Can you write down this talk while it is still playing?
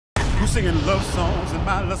Who's singing love songs in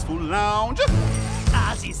my lustful lounge?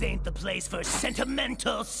 Ozzy's ain't the place for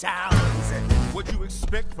sentimental sounds. What you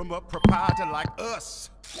expect from a proprietor like us?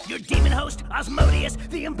 Your demon host, Asmodeus,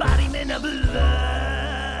 the embodiment of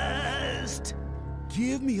lust.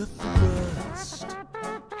 Give me a thrust.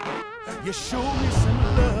 You show me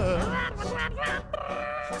some love.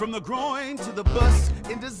 From the groin to the bust,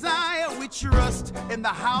 in desire we trust in the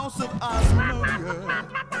house of Asmodeus.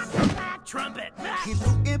 Trumpet. Hey,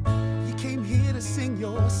 little imp, you came here to sing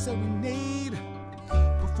your serenade.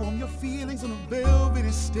 Perform your feelings on a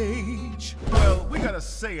velvety stage. Well, we got a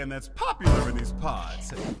saying that's popular in these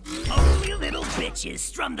parts. Only little bitches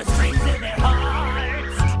strum the strings in their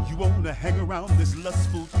hearts. You wanna hang around this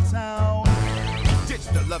lustful town? Ditch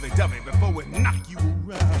the lovey-dovey before we knock you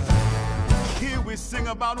around. Here we sing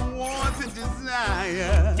about wants and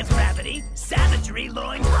desire. Depravity, savagery,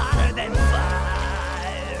 loins hotter than fire.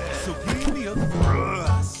 So give me a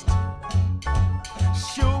thrust.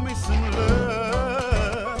 Show me some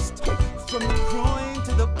lust. From the groin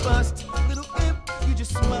to the bust, little imp, you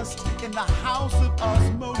just must in the house of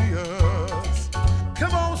Asmodeus.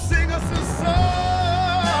 Come on, sing us a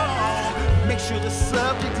song. Make sure the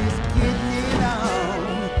subject is getting it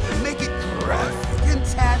on. Make it gruff and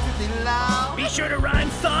tacitly loud. Be sure to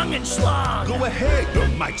rhyme thong and schlong. Go ahead, your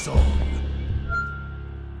mic's on.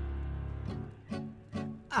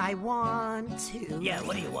 I want to. Yeah,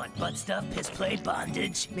 what do you want? Butt stuff, piss play,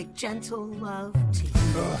 bondage? Make gentle love to you.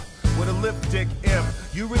 What a lipstick imp.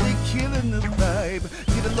 You really killing the vibe.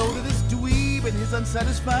 Get a load of this dweeb and his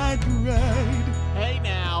unsatisfied pride. Hey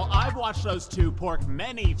now, I've watched those two pork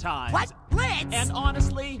many times. What? Blitz! And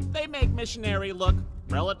honestly, they make missionary look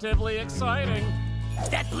relatively exciting.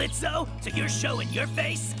 That Blitzo? So you're showing your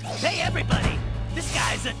face? Hey everybody, this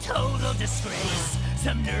guy's a total disgrace.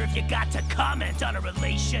 Some nerve you got to comment on a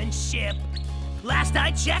relationship. Last I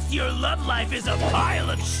checked, your love life is a pile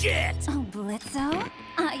of shit. Oh, Blitzo?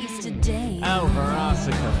 I used to date. Oh,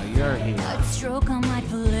 Veronica, you're here. I'd stroke on my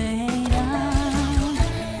plate.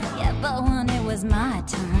 Yeah, but when it was my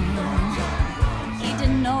turn, he did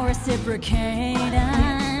no reciprocating.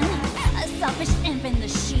 A selfish imp in the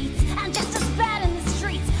sheets, and just as bad in the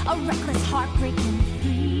streets. A reckless, heartbreaking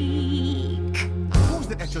freak. Who's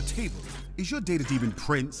that at your table? Is your date a demon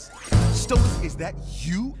prince? Stoic, is that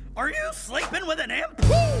you? Are you sleeping with an imp?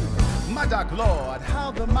 My dark lord,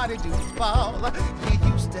 how the mighty do fall. You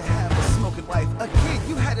used to have a smoking wife, a kid,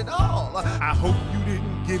 you had it all. I hope you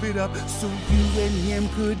didn't give it up so you and him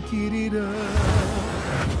could get it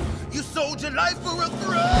up. You sold your life for a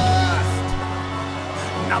thrust.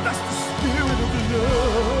 Now that's the spirit of the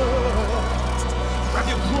lust. Grab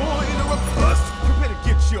your groin or a bust. Prepare to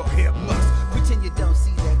get your hair mussed. Pretend you don't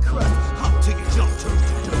see that crust. Hump till you jump to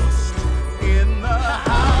dust. In the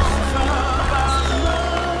house of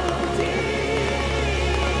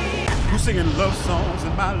Asmodeus. Who's singing love songs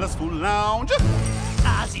in my lustful lounge?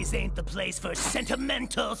 Ozzy's ain't the place for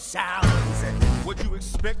sentimental sounds. What you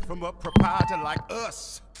expect from a proprietor like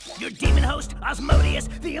us? Your demon host, Asmodeus,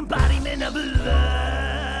 the embodiment of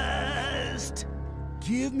lust.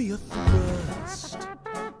 Give me a thrust.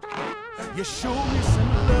 You show me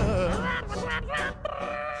some love.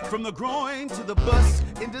 From the groin to the bust,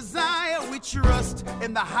 in desire we trust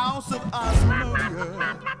in the house of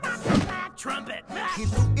Asmodeus. Trumpet. Hey,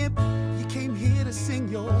 little imp, you came here to sing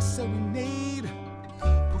your serenade.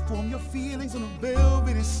 Perform your feelings on a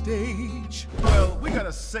velvety stage. Well, we got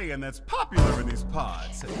a saying that's popular in these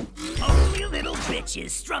parts. Only little bitches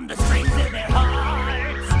strum the strings in their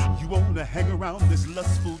hearts. You wanna hang around this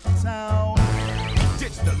lustful town?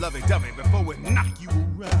 Ditch the lovey-dovey before we knock you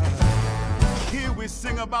around. Here we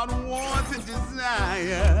sing about wants and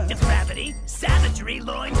desire. Depravity, savagery,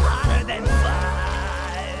 loins hotter than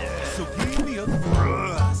fire. So give me a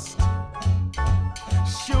thrust.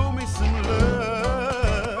 Show me some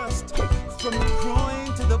lust. From the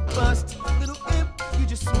groin to the bust, little imp, you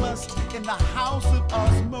just must in the house of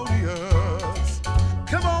Asmodeus.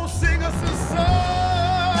 Come on, sing us a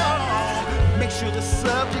song. Make sure the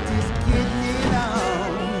subject is getting it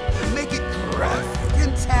on. Make it gruff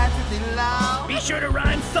and tacitly loud. Be sure to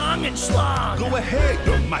rhyme thong and schlong. Go ahead,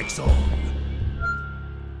 your mic's on.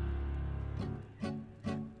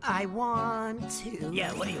 I want to.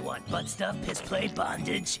 Yeah, what do you want? Butt stuff, piss play,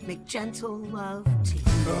 bondage? Make gentle love to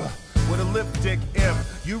you. What a lipstick imp.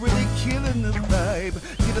 You really killing the vibe.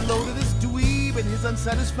 Get a load of this dweeb and his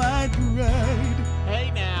unsatisfied pride. Hey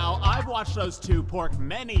now, I've watched those two pork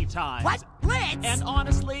many times. What? Blitz! And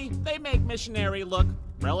honestly, they make missionary look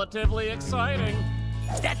relatively exciting.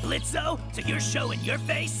 That Blitzo? So you're showing your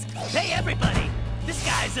face? Hey everybody, this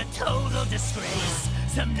guy's a total disgrace.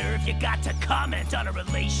 Some nerve you got to comment on a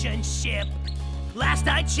relationship. Last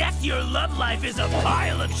I checked, your love life is a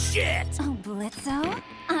pile of shit. Oh, Blitzo?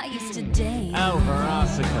 I used to date. Oh,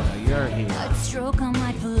 Veronica, you're here. I'd stroke on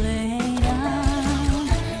my play down.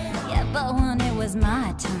 Yeah, but when it was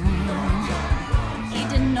my turn, he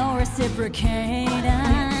did no reciprocating.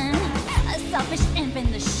 A selfish imp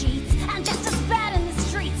in the sheets, and just as bad in the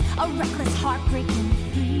streets. A reckless, heartbreaking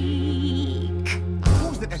freak.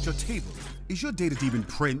 Who's that at your table? Is your data demon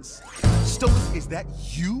Prince? Stolas, is that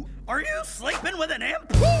you? Are you sleeping with an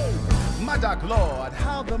imp? My dark lord,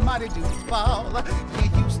 how the mighty do fall.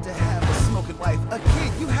 You used to have a smoking wife, a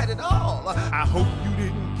kid, you had it all. I hope you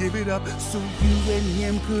didn't give it up so you and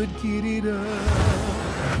him could get it up.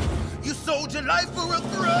 You sold your life for a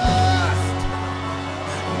thrust.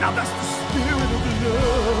 Now that's the spirit of the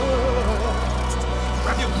lust.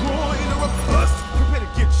 Grab your groin or a bust. Prepare to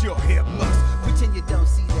get your hair mussed. Pretend you don't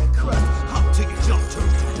see that crust. Hump till you jump to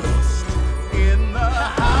the dust. In the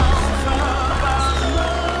house of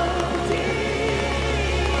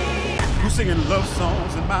Asmodeus. Who's singing love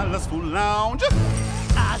songs in my lustful lounge?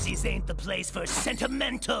 Ozzy's ain't the place for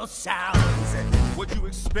sentimental sounds. What you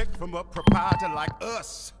expect from a proprietor like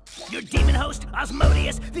us? Your demon host,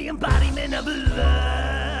 Asmodeus, the embodiment of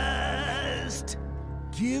lust.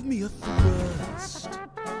 Give me a thrust.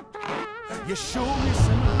 You show me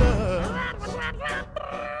some love.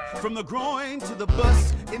 From the groin to the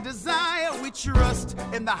bust, in desire we trust.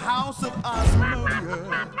 In the house of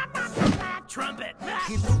Asmodeus. Trumpet.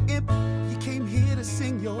 Hey, little imp, you came here to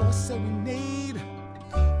sing your serenade.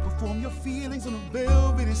 Perform your feelings on a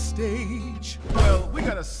velvety stage. Well, we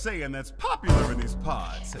got a saying that's popular in these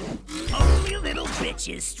pods. Only little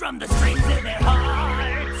bitches strum the strings of their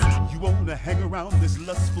hearts. You wanna hang around this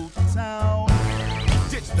lustful town?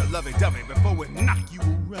 Ditch the lovey-dovey before we knock you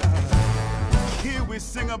around. Here we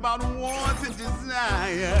sing about wants and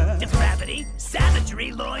desire. Depravity,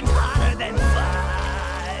 savagery, loins hotter than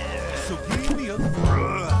fire. So give me a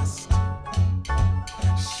thrust.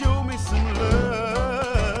 Show me some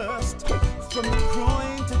lust. From the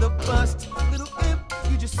groin to the bust, little imp,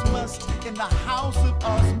 you just must. In the house of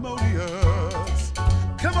Asmodeus.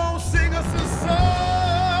 Come on, sing us a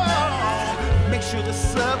song. Make sure the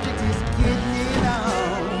subject is getting it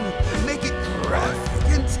on. Make it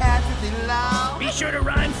graphic-tastically loud. Be sure to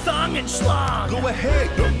rhyme thong and schlong. Go ahead,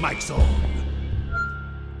 your mic's on.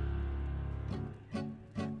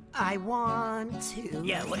 I want to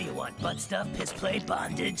Yeah, what do you want? Butt stuff, piss play,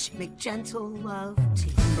 bondage? make gentle love to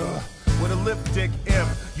you. What a lipstick imp.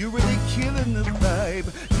 You're really killing the vibe.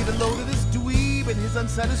 Get a load of this dweeb and his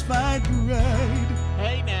unsatisfied bride.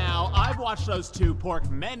 Hey now, I've watched those two pork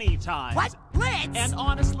many times. What? Blitz! And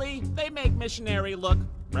honestly, they make missionary look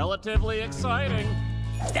relatively exciting.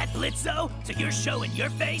 That Blitzo? To your show in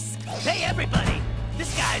your face? Hey everybody,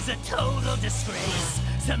 this guy's a total disgrace.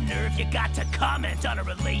 Some nerve you got to comment on a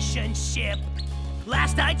relationship.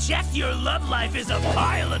 Last I checked, your love life is a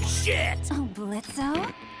pile of shit. Oh,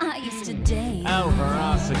 Blitzo? I used to date. Oh,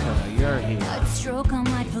 Veronica, you're here. I'd stroke on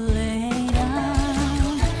my play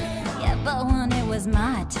down. Yeah, but when it was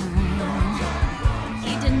my turn,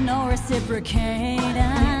 he did no reciprocating.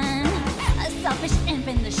 A selfish imp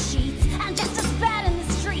in the sheets, and just as bad in the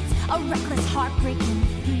streets. A reckless, heartbreaking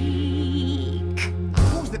freak.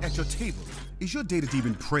 Who's that at your table? Is your data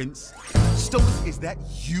demon Prince? Stolas, is that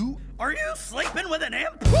you? Are you sleeping with an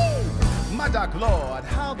imp? My dark lord,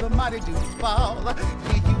 how the mighty do fall.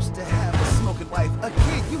 You used to have a smoking wife, a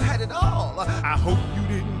kid, you had it all. I hope you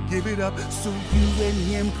didn't give it up so you and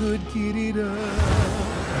him could get it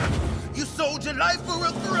up. You sold your life for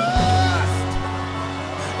a thrust.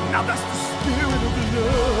 Now that's the spirit of the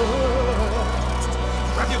lust.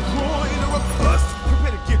 Grab your groin or a bust.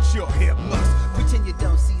 Prepare to get your hair mussed. Pretend you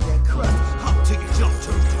don't see that crust. Hump till you jump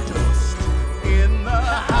to the dust. In the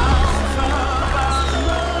house of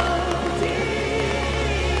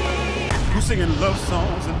Asmodeus. Who's singing love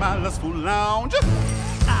songs in my lustful lounge?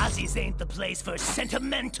 Ozzy's ain't the place for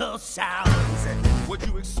sentimental sounds. What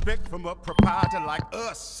you expect from a proprietor like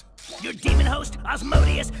us? Your demon host,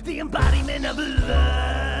 Asmodeus, the embodiment of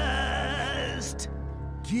lust.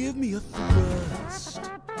 Give me a thrust.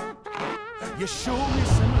 You show me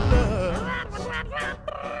some love.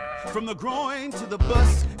 From the groin to the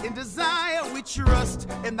bust, in desire we trust.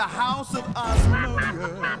 In the house of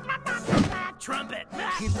Asmodeus. Trumpet.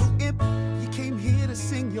 Hey, little imp, you came here to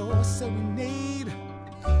sing your serenade.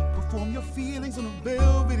 Perform your feelings on a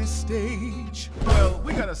velvety stage. Well,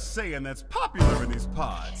 we got a saying that's popular in these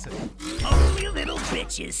pods. Only little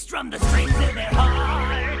bitches strum the strings of their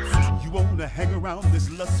hearts. You wanna hang around this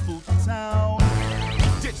lustful town?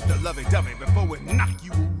 Ditch the lovey-dovey before we knock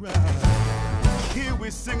you around. Here we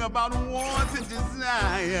sing about wants and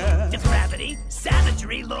desire. Depravity,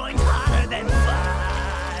 savagery, loin hotter than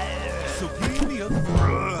fire. So give me a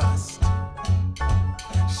thrust.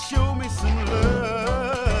 Show me some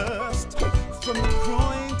lust. From the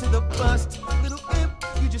groin to the bust, little imp,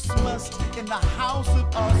 you just must in the house of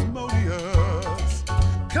Asmodeus.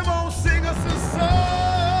 Come on, sing us a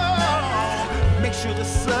song. Make sure the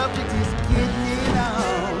subject is getting it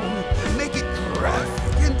on. Make it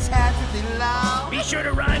graphic and tacitly loud. Be sure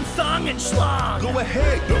to rhyme thong and schlong. Go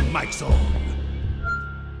ahead, your mic's on.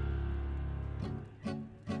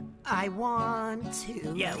 I want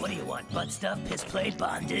to Yeah, what do you want? Butt stuff, piss play,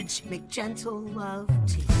 bondage? make gentle love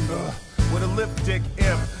to you. What a lipstick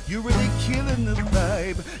imp, you're really killing the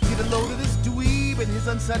vibe. Get a load of this dweeb and his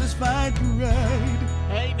unsatisfied bride.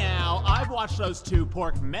 Hey now, I've watched those two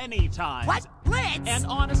pork many times. What? Blitz? And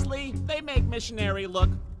honestly, they make missionary look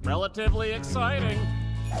relatively exciting.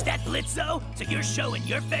 That Blitzo? To your show in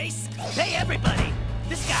your face? Hey everybody,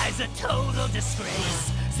 this guy's a total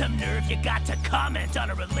disgrace. Some nerve you got to comment on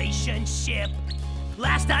a relationship.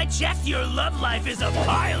 Last I checked, your love life is a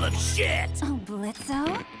pile of shit. Oh,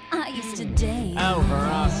 Blitzo, I used to date. Oh,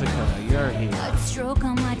 Veronica, you're here. I'd stroke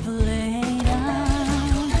on my down.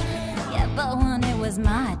 Yeah, but when it was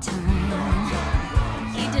my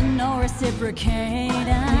turn, he did no reciprocating.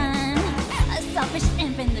 A selfish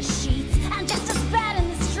imp in the sheets, and just as bad in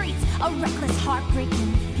the streets. A reckless,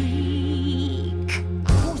 heartbreaking freak.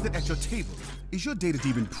 Who's that at your table? Is your data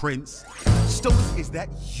demon Prince? Stolas, is that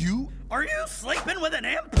you? Are you sleeping with an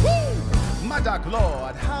imp? My dark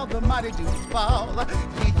lord, how the mighty do fall.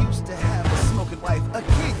 You used to have a smoking wife, a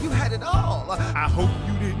kid, you had it all. I hope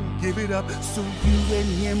you didn't give it up so you and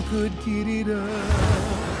him could get it up.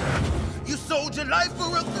 You sold your life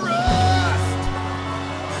for a thrust.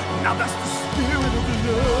 Now that's the spirit of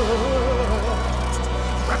the lust.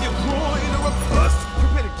 Grab your groin or a bust.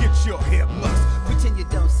 Prepare to get your hair mussed. Pretend you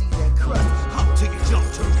don't see that crust. Hop till you jump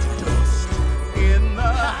to dust. In the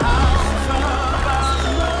house of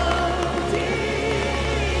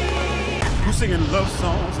Asmodeus. Who's singing love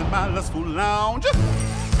songs in my lustful lounge?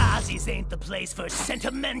 Ozzy's ain't the place for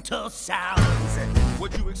sentimental sounds.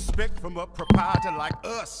 What'd you expect from a proprietor like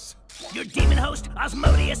us? Your demon host,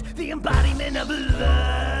 Asmodeus, the embodiment of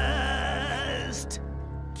lust.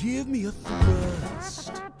 Give me a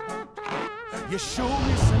thrust. You show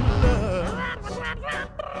me some love.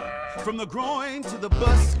 From the groin to the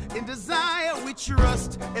bust, in desire we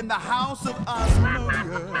trust in the house of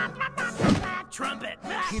Asmodeus. Trumpet.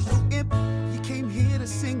 Hey, little imp, you came here to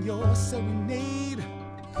sing your serenade.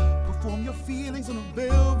 Perform your feelings on a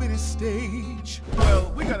velvety stage.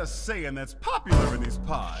 Well, we got a saying that's popular in these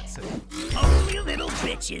parts. Only little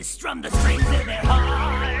bitches strum the strings of their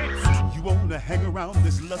hearts. You wanna hang around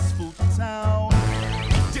this lustful town?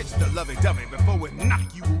 Ditch the lovey-dovey before we knock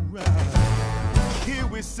you around. Here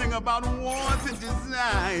we sing about wants and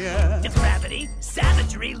desire. Depravity,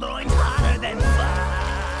 savagery, loin hotter than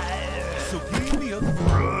fire. So give me a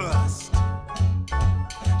thrust.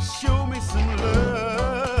 Show me some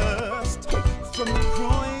lust. From the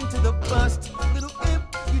groin to the bust, little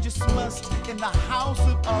imp, you just must in the house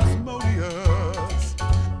of Asmodeus.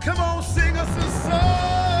 Come on, sing us a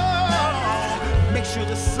song. Make sure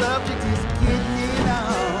the subject is getting it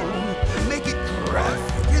on. Make it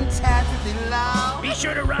graphic and tacitly loud. Be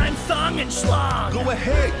sure to rhyme thong and schlong. Go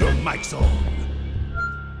ahead, your mic's on.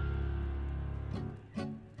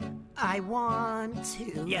 I want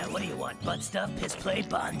to Yeah, what do you want? Butt stuff, piss play,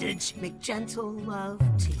 bondage? make gentle love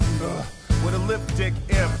to you. What a lipstick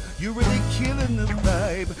imp, you're really killing the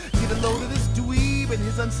vibe. Get a load of this dweeb and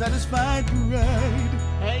his unsatisfied bride.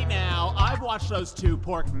 Hey now, I've watched those two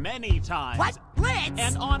pork many times. What? Blitz?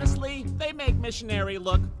 And honestly, they make missionary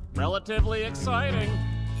look relatively exciting.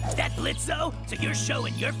 That Blitzo? To your show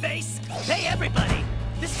in your face? Hey everybody,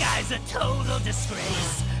 this guy's a total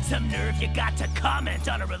disgrace. Some nerve you got to comment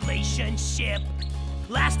on a relationship.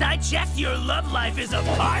 Last I checked, your love life is a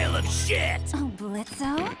pile of shit. Oh,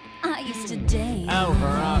 Blitzo, I used to date. Oh,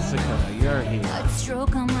 Veronica, you're here. I'd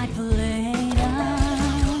stroke on my down.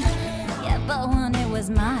 Yeah, but when it was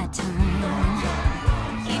my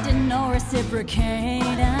turn, he did no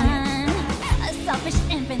reciprocating. A selfish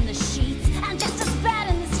imp in the sheets, and just as bad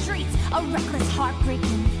in the streets. A reckless,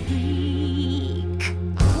 heartbreaking freak.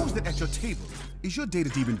 Who's that at your table? Is your data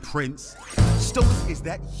demon Prince? Stolas, is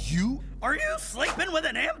that you? Are you sleeping with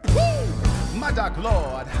an imp? My dark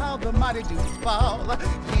lord, how the mighty do fall.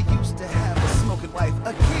 You used to have a smoking wife,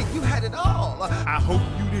 a kid, you had it all. I hope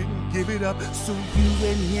you didn't give it up so you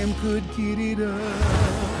and him could get it up.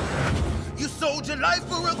 You sold your life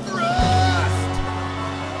for a thrust.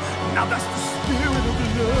 Now that's the spirit of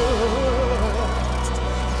the lust.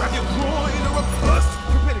 Grab your groin or a bust.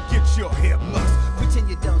 Prepare to get your hair mussed. Pretend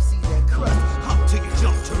you don't see that crust. Hump till you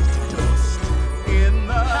jump to the dust. In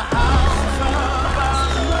the house of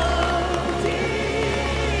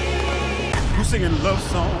Asmodeus. Who's singing love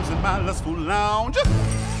songs in my lustful lounge?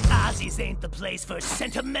 Ozzy's ain't the place for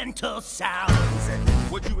sentimental sounds.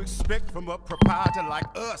 What you expect from a proprietor like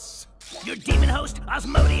us? Your demon host,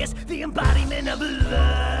 Asmodeus, the embodiment of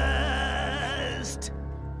lust.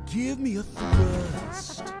 Give me a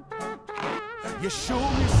thrust. You show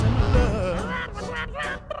me some love.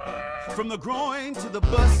 From the groin to the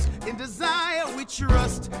bust, in desire we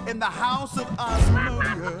trust. In the house of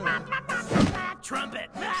Asmodeus. Trumpet.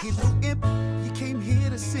 Hey, little imp, you came here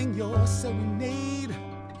to sing your serenade.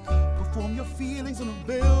 Perform your feelings on a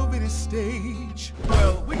velvety stage.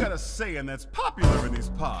 Well, we got a saying that's popular in these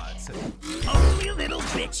parts. Only little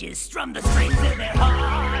bitches strum the strings in their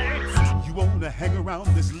hearts. You wanna hang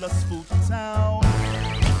around this lustful town?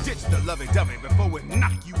 Ditch the lovey-dovey before we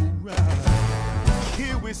knock you around.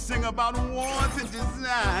 Here we sing about wants and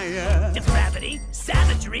desire. Depravity,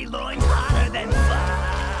 savagery, loins hotter than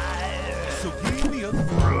fire. So give me a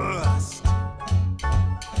thrust.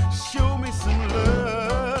 Show me some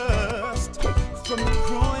lust. From the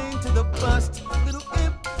groin to the bust, little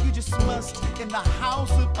imp, you just must. In the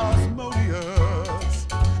house of Asmodeus.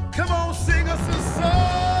 Come on, sing us a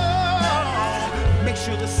song. Make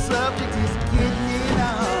sure the subject is getting it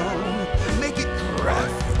on. Make it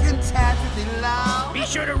graphic and tactically loud. Be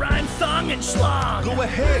sure to rhyme thong and schlong. Go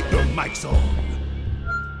ahead, your mic's on.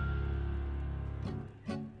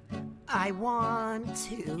 I want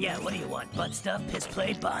to. Yeah, what do you want? Butt stuff, piss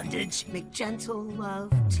play, bondage? Make gentle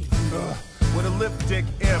love to you. What a lipstick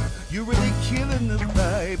imp. You're really killing the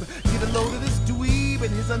vibe. Get a load of this dweeb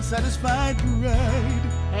and his unsatisfied pride.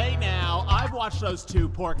 Hey now, I've watched those two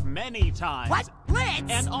pork many times. What? Blitz!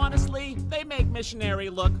 And honestly, they make missionary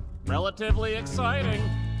look relatively exciting.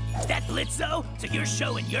 That Blitzo to your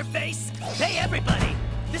show in your face? Hey everybody,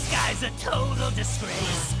 this guy's a total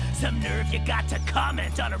disgrace. Some nerve you got to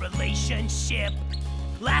comment on a relationship.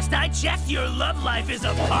 Last I checked, your love life is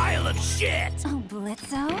a pile of shit. Oh,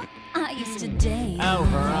 Blitzo? I used to date. Oh,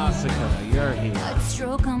 Veronica, you're here. I'd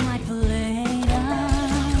stroke on my Play-Doh.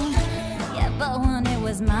 Yeah, but when it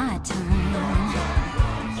was my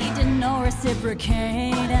turn, he did no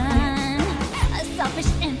reciprocating. A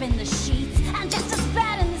selfish imp in the sheets, and just as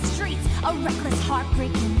bad in the streets. A reckless,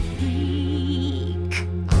 heartbreaking freak.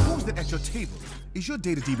 Who's that at your table? Is your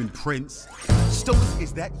data demon Prince? Stoic,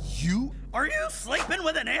 is that you? Are you sleeping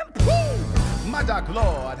with an imp? My dark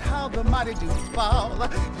lord, how the mighty do fall.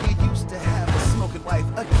 You used to have a smoking wife,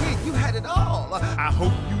 a kid, you had it all. I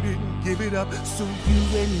hope you didn't give it up so you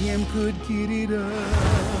and him could get it up.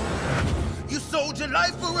 You sold your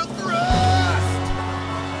life for a thrust.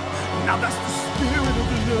 Now that's the spirit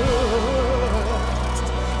of lust.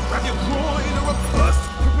 Grab your groin or a bust.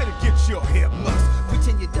 Prepare to get your hair mussed.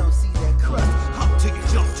 Pretend you don't see that crust. Hump till you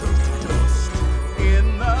jump to the dust.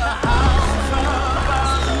 In the house of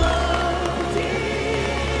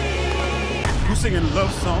Asmodeus. Who's singing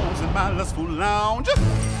love songs in my lustful lounge?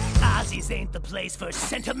 Ozzy's ain't the place for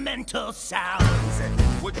sentimental sounds.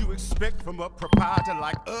 What you expect from a proprietor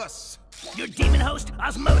like us? Your demon host,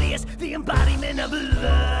 Asmodeus, the embodiment of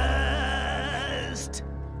lust.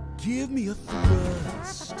 Give me a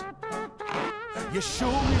thrust. You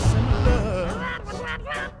show me some love.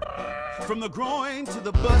 From the groin to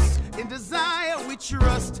the bust, in desire we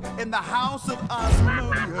trust. In the house of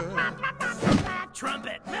Asmodeus.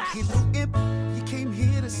 Trumpet. Hey, little imp, you came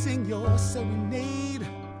here to sing your serenade.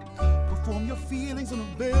 Perform your feelings on a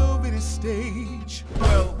velvety stage.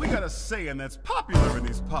 Well, we got a saying that's popular in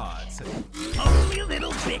these parts. Only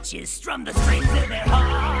little bitches strum the strings in their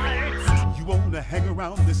hearts. You wanna hang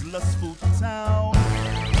around this lustful town?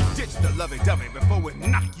 Ditch the lovey-dovey before we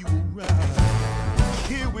knock you around.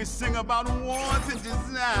 Here we sing about wants and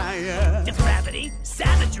desire. Depravity,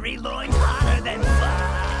 savagery, loins hotter than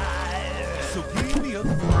fire. So give me a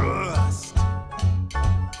thrust.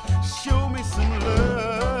 Show me some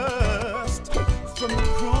lust. From the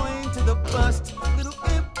groin to the bust, little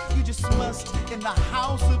imp, you just must. In the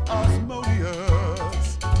house of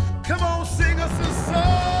Asmodeus. Come on, sing us a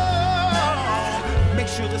song. Make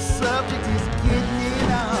sure the subject is getting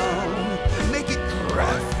it on. Make it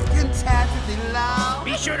graphic and tactically loud.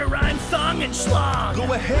 Be sure to rhyme thong and schlong.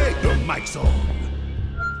 Go ahead, your mic's on.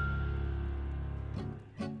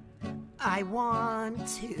 I I want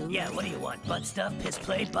to. Yeah, what do you want? Butt stuff, piss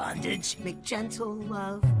play, bondage? Make gentle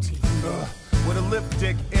love to you. What a lip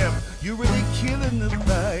dick imp. You're really killing the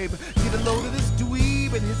vibe. Get a load of this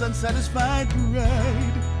dweeb and his unsatisfied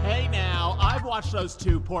pride. Hey now, I've watched those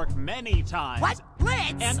two pork many times. What?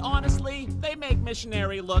 Blitz! And honestly, they make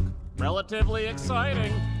missionary look relatively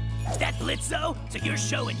exciting. That Blitzo? So you're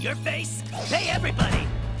showing your face? Hey everybody,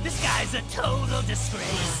 this guy's a total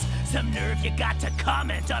disgrace. Some nerve you got to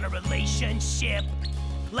comment on a relationship.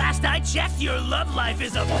 Last I checked, your love life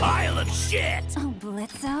is a pile of shit. Oh,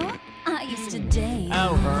 Blitzo? I used to date.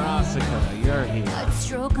 Oh, Veronica, you're here. I'd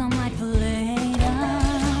stroke on my play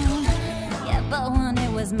down. Yeah, but when it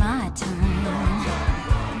was my turn,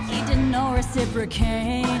 he did no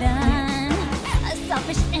reciprocating. A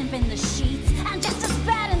selfish imp in the sheets, and just as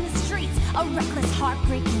bad in the streets. A reckless,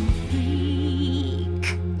 heartbreaking freak.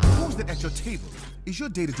 Who's that at your table? Is your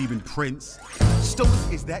data demon Prince? Stoic,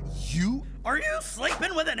 is that you? Are you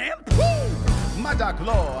sleeping with an imp? My dark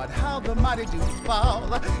lord, how the mighty do fall.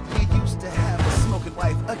 You used to have a smoking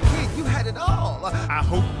wife, a kid, you had it all. I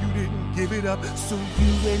hope you didn't give it up so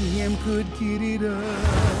you and him could get it up.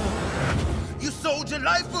 You sold your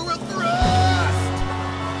life for a thrust.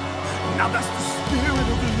 Now that's the spirit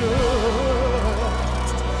of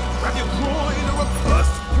lust. Grab your groin or a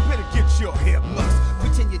bust. Prepare to get your hair mussed.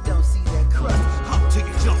 Pretend you don't see that crust. Hump till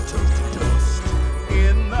you jump to the dust.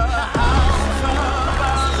 In the house of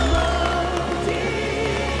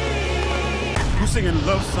Asmodeus. Who's singing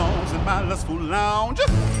love songs in my lustful lounge?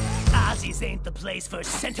 Ozzy's ain't the place for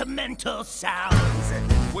sentimental sounds.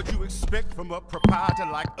 What'd you expect from a proprietor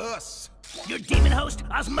like us? Your demon host,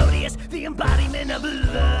 Asmodeus, the embodiment of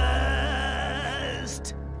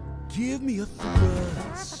lust. Give me a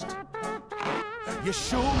thrust. You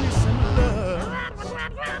show me some love.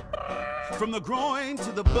 From the groin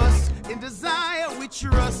to the bust, in desire we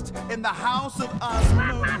trust. In the house of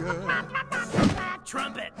Asmodeus.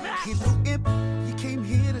 Trumpet. Hey, little imp, you came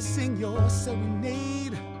here to sing your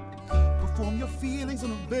serenade. Perform your feelings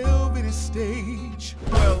on a velvety stage.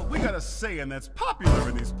 Well, we got a saying that's popular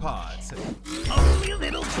in these parts. Only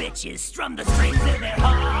little bitches strum the strings of their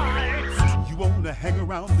hearts. You wanna hang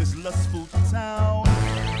around this lustful town?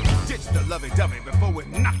 Ditch the lovey-dovey before we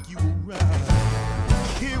knock you around.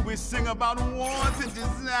 Here we sing about wants and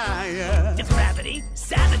desire. Depravity,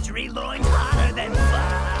 savagery, loins hotter than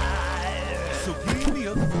fire. So give me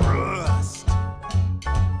a thrust.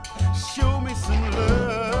 Show me some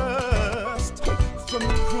lust. From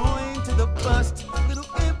the groin to the bust. Little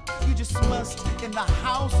imp, you just must. In the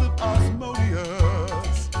house of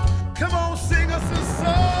Asmodeus. Come on, sing us a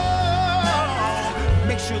song.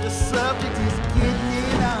 Make sure the subject is getting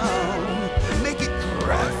it on. Make it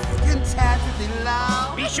graphic and tactically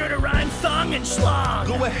loud. Be sure to rhyme thong and schlong.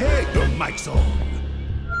 Go ahead, your mic's on.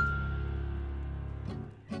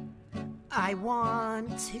 I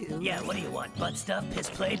want to. Yeah, what do you want? Butt stuff, piss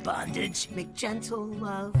play, bondage? Make gentle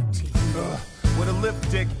love to you. What a lip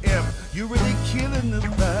dick imp. You're really killing the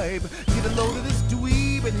vibe. Get a load of this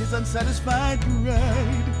dweeb and his unsatisfied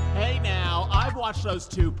pride. Hey now, I've watched those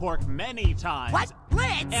two pork many times. What?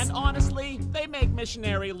 Blitz! And honestly, they make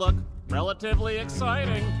missionary look relatively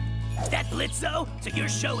exciting. That Blitzo? So you're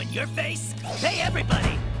showing your face? Hey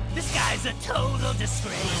everybody, this guy's a total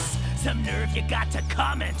disgrace. Some nerve you got to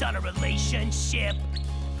comment on a relationship.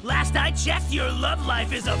 Last I checked, your love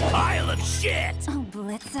life is a pile of shit. Oh,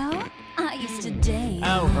 Blitzo? I used to date.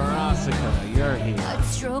 Oh, Veronica, you're here. I'd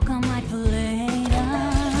stroke on my play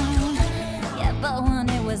down. Yeah, but when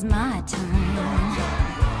it was my turn,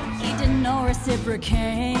 he did no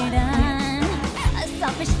reciprocating. A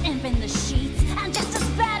selfish imp in the sheets, and just as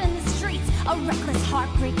bad in the streets. A reckless,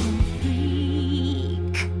 heartbreaking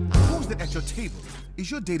freak. Who's that at your table? Is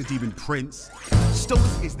your data demon Prince?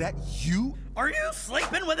 Stoic, is that you? Are you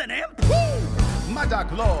sleeping with an imp? My dark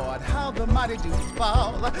lord, how the mighty do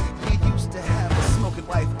fall. You used to have a smoking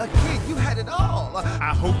wife, a kid, you had it all.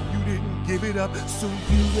 I hope you didn't give it up so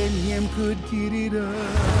you and him could get it up.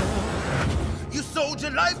 You sold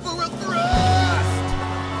your life for a thrust.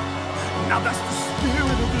 Now that's the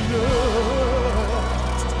spirit of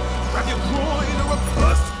lust. Grab your groin or a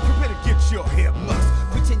bust. Prepare to get your hair mussed.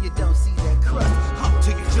 Pretend you don't see that crust. Hump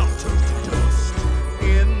till you jump to the dust.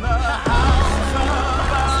 In the house of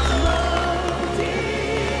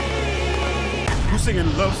Asmodeus. Who's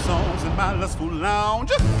singing love songs in my lustful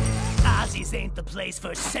lounge? Ozzy's ain't the place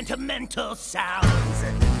for sentimental sounds.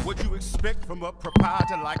 What'd you expect from a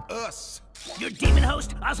proprietor like us? Your demon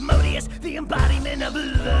host, Asmodeus, the embodiment of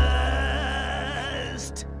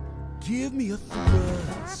lust. Give me a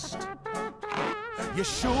thrust. You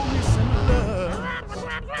show me some love.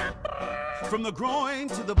 From the groin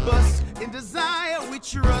to the bust, in desire we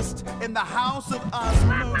trust in the house of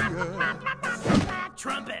Asmodeus.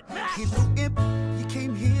 Trumpet. Hey, little imp, you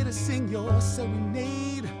came here to sing your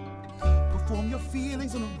serenade. Perform your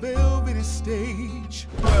feelings on a velvety stage.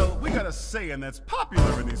 Well, we got a saying that's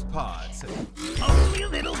popular in these pods. Only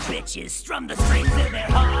little bitches strum the strings of their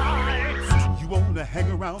hearts. You wanna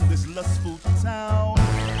hang around this lustful town?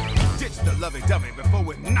 Ditch the lovey-dovey before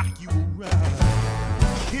we knock you around.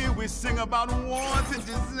 Here we sing about wants and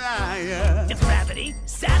desire. Depravity,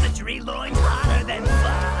 savagery, loins hotter than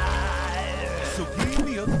fire. So give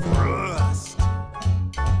me a thrust.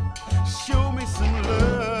 Show me some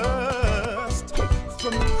lust.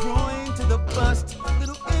 From the groin to the bust,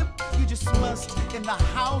 little imp, you just must in the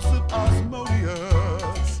house of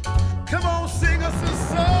Asmodeus. Come on, sing us a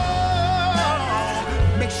song.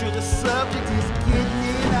 Make sure the subject is getting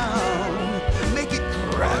it on. Make it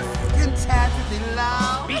graphic and tacitly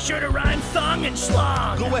loud. Be sure to rhyme thong and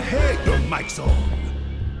schlong. Go ahead, your mic's on.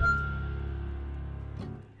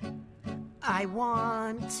 I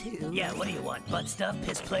want to Yeah, what do you want? Butt stuff,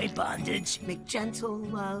 piss play, bondage? make gentle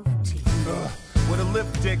love to you. What a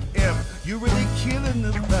lipstick imp, you're really killing the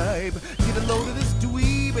vibe. Get a load of this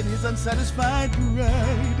dweeb and his unsatisfied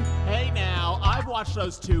pride. Hey now, I've watched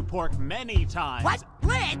those two pork many times. What?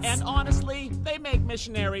 Blitz! And honestly, they make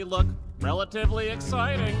missionary look relatively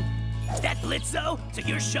exciting. That Blitzo? So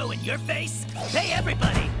you're showing your face? Hey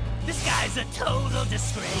everybody, this guy's a total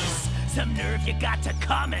disgrace. Some nerve you got to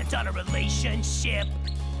comment on a relationship.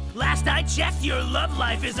 Last I checked, your love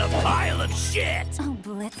life is a pile of shit. Oh,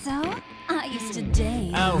 Blitzo, I used to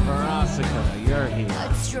date. Oh, Veronica, you're here.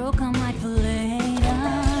 I'd stroke on my play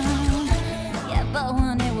down. Yeah, but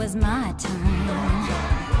when it was my turn,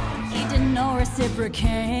 he did no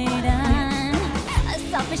reciprocating. A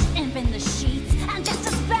selfish imp in the sheets, and just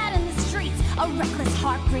as bad in the streets. A reckless,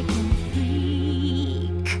 heartbreaking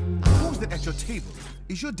freak. Who's that at your table?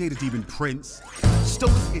 Is your data demon Prince?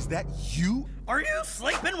 Stolas, is that you? Are you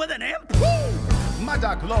sleeping with an imp? My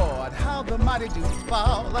dark lord, how the mighty do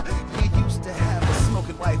fall. You used to have a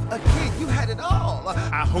smoking wife, a kid, you had it all.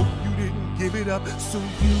 I hope you didn't give it up so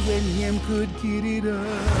you and him could get it up.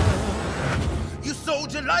 You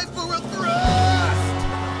sold your life for a thrust.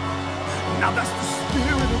 Now that's the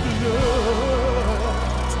spirit of the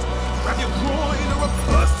lust. Grab your groin or a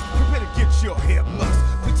bust. Prepare to get your hair mussed.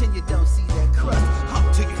 Pretend you don't see that crust.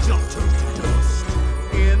 Hump till you jump to the dust.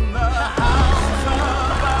 In the house of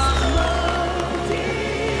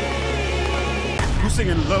Asmodeus. Who's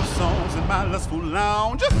singing love songs in my lustful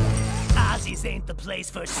lounge? Ozzy's ain't the place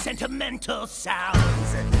for sentimental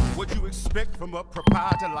sounds. What'd you expect from a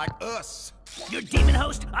proprietor like us? Your demon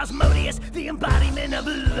host, Asmodeus, the embodiment of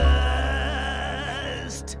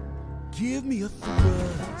lust. Give me a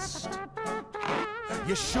thrust.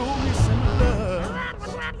 You show me some love.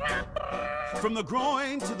 From the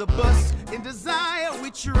groin to the bust, in desire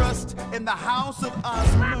we trust in the house of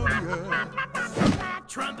Asmodeus.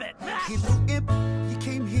 Trumpet. Hey, little imp, you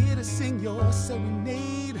came here to sing your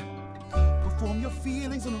serenade. Perform your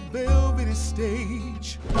feelings on a velvety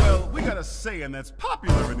stage. Well, we got a saying that's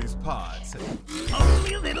popular in these pods.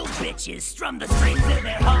 Only little bitches strum the strings of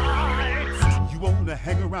their hearts. You wanna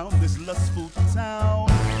hang around this lustful town?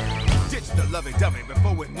 Ditch the lovey-dovey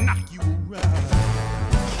before we knock you around.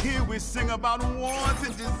 Here we sing about wants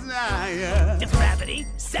and desire. Depravity,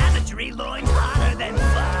 savagery, loins hotter than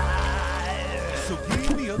fire. So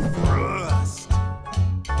give me a thrust.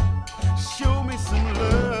 Show me some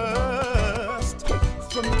lust.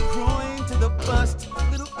 From the groin to the bust,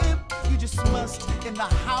 little imp, you just must in the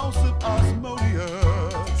house of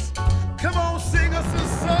Asmodeus. Come on, sing us a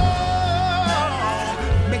song.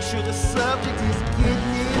 Make sure the subject is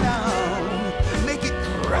getting it on. Make it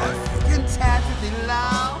graphic and tacitly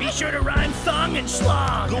loud. Be sure to rhyme thong and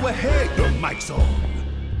schlong. Go ahead, your mic's on.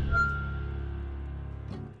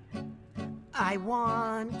 I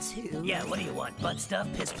want to Yeah, what do you want? Butt stuff,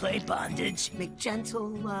 piss play, bondage? make gentle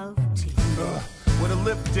love to you. What a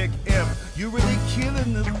lipstick imp, you're really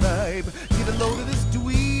killing the vibe. Get a load of this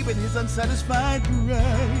dweeb and his unsatisfied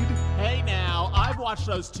pride. Hey now, I've watched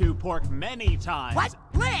those two pork many times. What?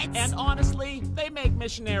 Blitz! And honestly, they make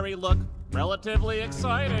missionary look relatively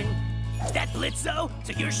exciting. That Blitzo?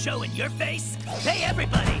 So you're showing your face? Hey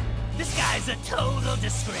everybody, this guy's a total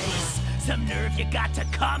disgrace. Some nerve you got to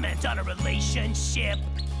comment on a relationship.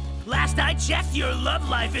 Last I checked, your love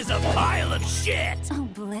life is a pile of shit. Oh,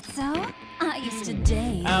 Blitzo, I used to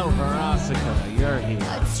date. Oh, Veronica, you're here.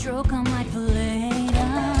 I'd stroke on my play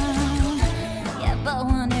down. Yeah, but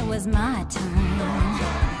when it was my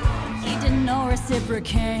turn, he did no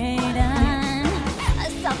reciprocating.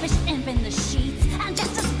 A selfish imp in the sheets, and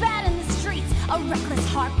just as bad in the streets. a reckless,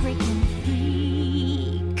 heartbreaking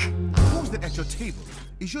freak. Who's that at your table?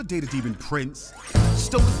 Is your data demon Prince?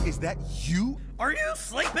 Stolas, is that you? Are you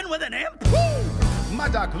sleeping with an imp? My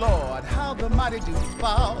dark lord, how the mighty do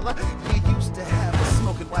fall. You used to have a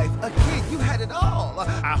smoking wife, a kid, you had it all.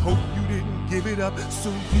 I hope you didn't give it up so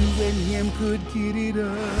you and him could get it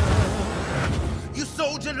up. You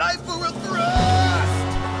sold your life for a thrust.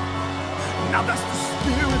 Now that's the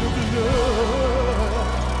spirit of the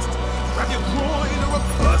lust. Grab your groin or a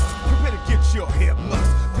bust. Prepare to get your hair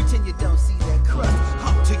mussed. Pretend you don't see that crust.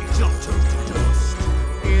 Hop till you jump to the dust.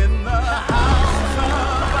 In the house of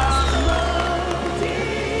Asmodeus.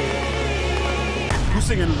 Who's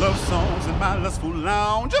singing love songs in my lustful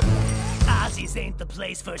lounge? Ozzy's ain't the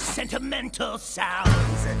place for sentimental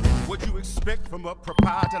sounds. What'd you expect from a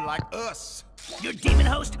proprietor like us? Your demon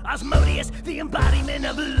host, Asmodeus, the embodiment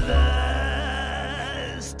of lust.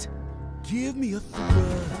 Give me a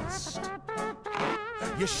thrust.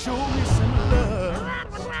 You show me some love.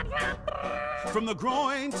 From the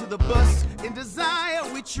groin to the bust, in desire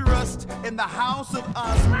we trust. In the house of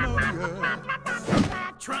Asmodeus.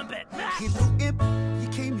 Trumpet. Hey, little imp, you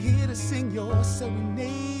came here to sing your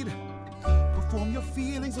serenade. Perform your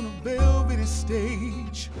feelings on a velvety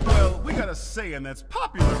stage. Well, we got a saying that's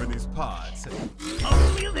popular in these pods.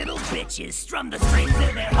 Only little bitches strum the strings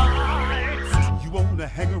of their hearts. You wanna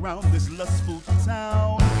hang around this lustful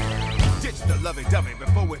town? Ditch the lovey-dovey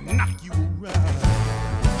before we knock you around.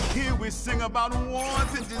 Here we sing about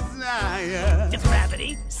wants and desire.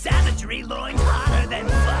 Depravity, savagery, loin hotter than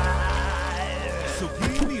fire. So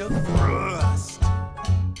give me a thrust.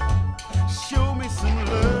 Show me some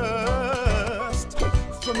lust.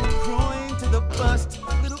 From the groin to the bust,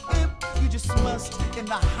 little imp, you just must. In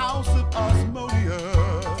the house of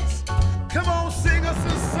Asmodeus. Come on, sing us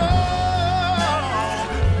a song.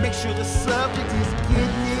 Make sure the subject is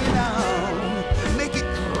getting it on. Make it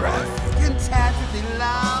graphic and tacitly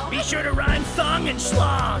loud. Be sure to rhyme thong and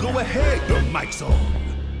schlong. Go ahead, your mic's on.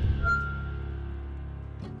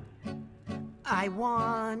 I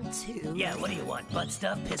want to Yeah, what do you want? Butt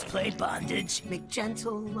stuff, piss play, bondage? make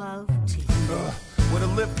gentle love to you. What a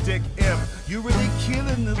lipstick imp, you're really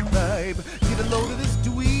killing the vibe. Get a load of this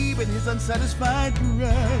dweeb and his unsatisfied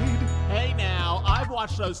bride. Hey now, I've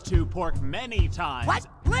watched those two pork many times. What?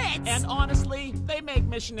 Blitz? And honestly, they make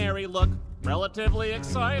missionary look relatively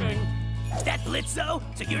exciting. That Blitzo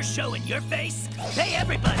to your show in your face? Hey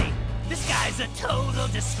everybody, this guy's a total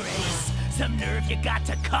disgrace. Some nerve you got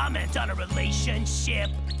to comment on a relationship.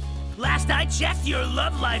 Last I checked, your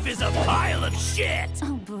love life is a pile of shit.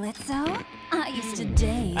 Oh, Blitzo, I used to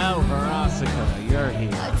date. Oh, Veronica, you're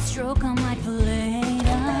here. I'd stroke on my Play-Doh.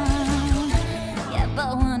 Yeah,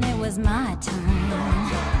 but when it was my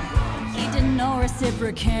turn, he did no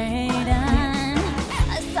reciprocating.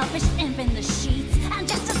 A selfish imp in the sheets, and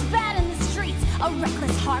just as bad in the streets. A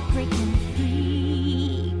reckless, heartbreaking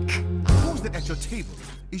freak. Who's that at your table?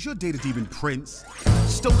 Is your data demon Prince?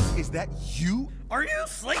 Stolas, is that you? Are you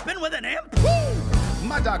sleeping with an imp?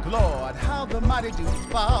 My dark lord, how the mighty do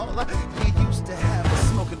fall. You used to have a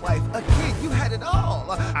smoking wife, a kid, you had it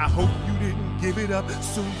all. I hope you didn't give it up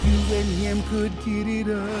so you and him could get it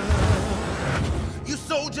up. You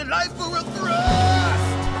sold your life for a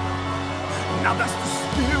thrust. Now that's the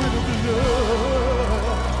spirit of the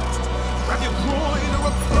lust. Grab your groin or a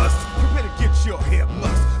bust. Prepare to get your hair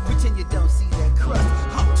mussed. Pretend you don't see that crust.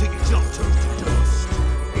 Hop till you jump to the dust.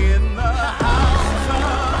 In the house of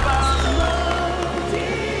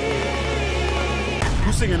Asmodeus.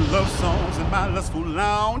 Who's singing love songs in my lustful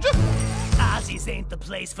lounge? Ozzy's ain't the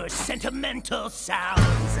place for sentimental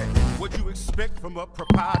sounds. What'd you expect from a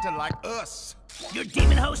proprietor like us? Your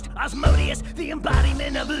demon host, Asmodeus, the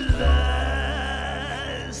embodiment of lust.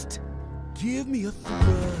 Give me a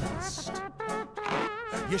thrust.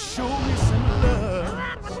 You show me some love.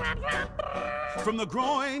 From the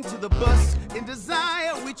groin to the bust, in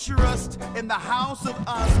desire we trust. In the house of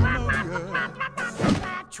Asmodeus.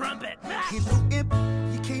 Trumpet. Hey, little imp,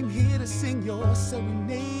 you came here to sing your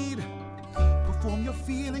serenade. Perform your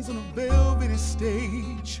feelings on a velvety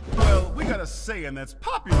stage. Well, we got a saying that's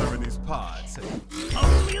popular in these pods.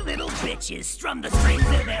 Only little bitches strum the strings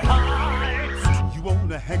of their hearts. You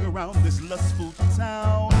wanna hang around this lustful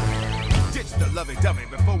town? Ditch the lovey-dovey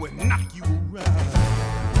before we knock you around.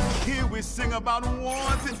 Here we sing about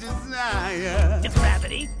wants and desire.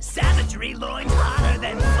 Depravity, savagery, loin hotter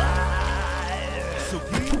than fire. So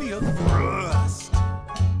give me a thrust.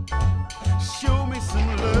 Show me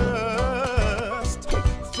some lust.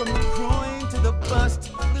 From the groin to the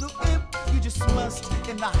bust, little imp, you just must.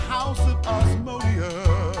 In the house of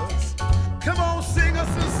Asmodeus. Come on, sing us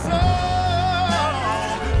a song.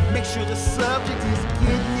 Make sure the subject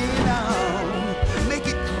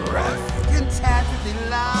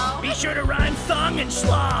sure to rhyme thong and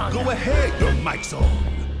schlong. Go ahead, your mic's on.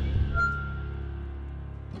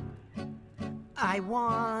 I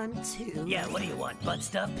want to. Yeah, what do you want? Butt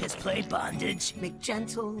stuff, piss play, bondage? Make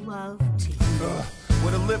gentle love to you.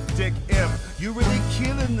 What a lipstick imp. You're really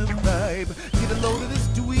killing the vibe. Get a load of this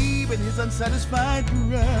dweeb and his unsatisfied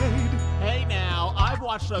bride. Hey now, I've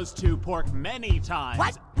watched those two pork many times.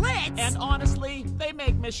 What? Blitz? And honestly, they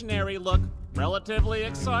make missionary look relatively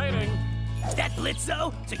exciting. That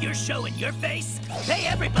Blitzo? So you're showing your face? Hey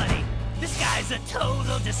everybody, this guy's a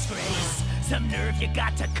total disgrace. Some nerve you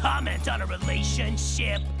got to comment on a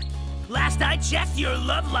relationship. Last I checked, your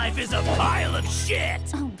love life is a pile of shit.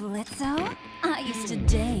 Oh, Blitzo, I used to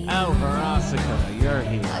date. Oh, Veronica, you're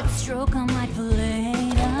here. I'd stroke on my play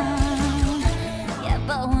down. Yeah,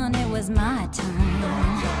 but when it was my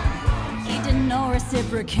turn, he did no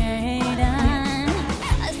reciprocating.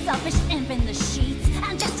 A selfish imp in the sheets,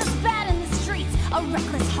 and just as bad in the streets. A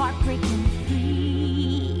reckless, heartbreaking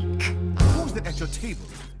freak. Who's that at your table?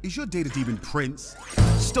 Is your data demon Prince?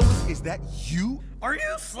 Stolas, is that you? Are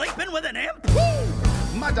you sleeping with an imp?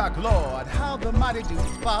 My dark lord, how the mighty do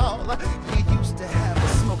fall. You used to have a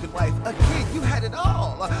smoking wife, a kid, you had it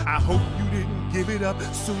all. I hope you didn't give it up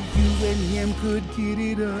so you and him could get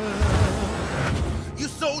it up. You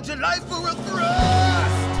sold your life for a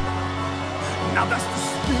thrust. Now that's the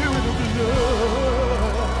spirit of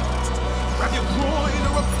lust. Grab your groin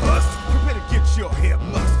or a bust. Prepare to get your hair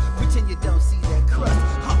mussed. Pretend you don't see that crust.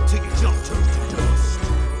 Hop till you jump to the dust.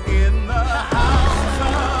 In the house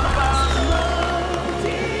of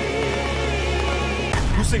Asmodeus.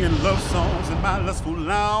 Who's singing love songs in my lustful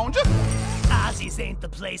lounge? Ozzy's ain't the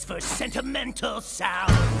place for sentimental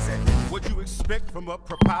sounds. What'd you expect from a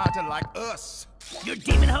proprietor like us? Your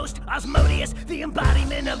demon host, Asmodeus, the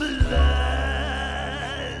embodiment of lust.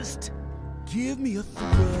 Give me a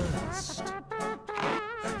thrust.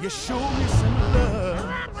 You show me some love.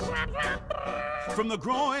 From the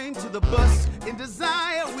groin to the bust, in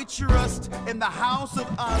desire we trust in the house of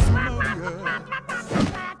Asmodeus.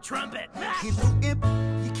 Trumpet. Hey, little imp,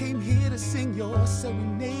 you came here to sing your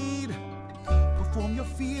serenade. Perform your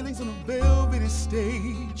feelings on a velvety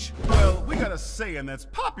stage. Well, we got a saying that's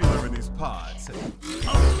popular in these parts.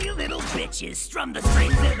 Only little bitches strum the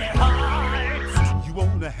strings in their hearts. You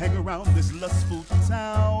wanna hang around this lustful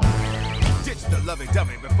town? Ditch the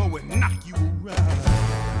lovey-dovey before we knock you around.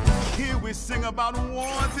 Here we sing about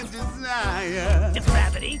wants and desire.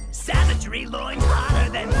 Depravity, savagery, loins hotter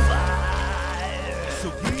than fire.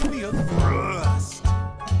 So give me a thrust.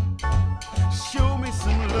 Show me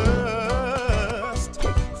some lust.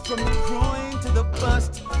 From the groin to the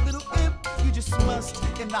bust, little imp, you just must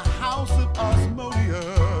in the house of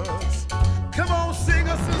Asmodeus. Come on, sing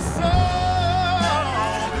us a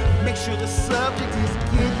song. Make sure the subject is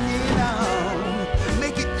getting it on.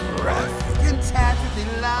 Make it graphic and tacitly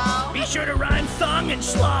loud. Be sure to rhyme thong and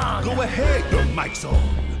schlong. Go ahead, your mic's on.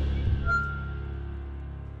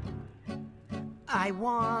 I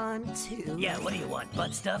want to. Yeah, what do you want?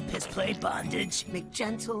 Butt stuff, piss play, bondage? Make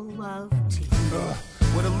gentle love to you.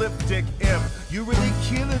 What a lipstick imp. You're really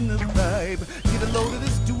killing the vibe. Get a load of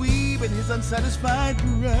this dweeb and his unsatisfied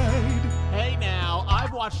bride. Hey now,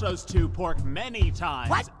 I've watched those two pork many times.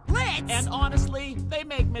 What? Blitz? And honestly, they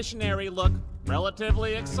make missionary look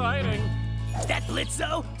relatively exciting. That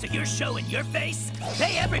Blitzo? So you're showing your face?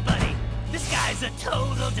 Hey everybody, this guy's a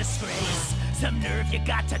total disgrace. Some nerve you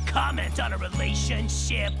got to comment on a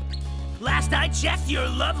relationship. Last I checked, your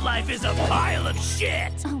love life is a pile of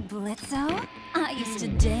shit. Oh, Blitzo, I used to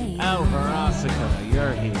date. Oh, Veronica,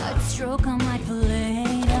 you're here. I'd stroke on my play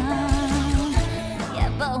down.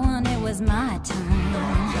 Yeah, but when it was my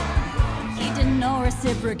turn, he did no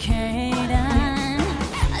reciprocating.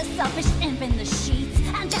 A selfish imp in the sheets,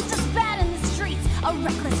 and just as bad in the streets. A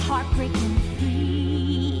reckless, heartbreaking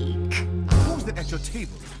freak. Who's that at your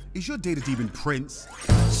table? Is your data demon Prince?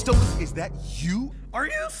 Stolas, is that you? Are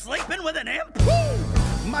you sleeping with an imp?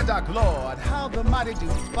 My dark lord, how the mighty do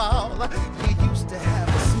fall. You used to have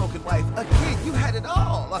a smoking wife, a kid, you had it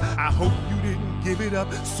all. I hope you didn't give it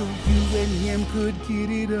up so you and him could get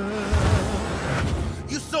it up.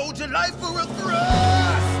 You sold your life for a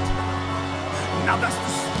thrust. Now that's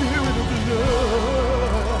the spirit of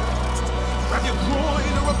lust. Grab your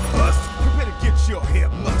groin or a bust. Prepare to get your hair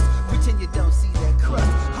mussed. Pretend you don't see that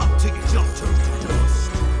crust. Hop till you jump to the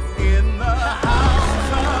dust. In the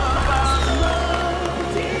house of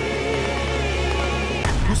Asmodeus.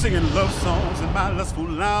 Who's singing love songs in my lustful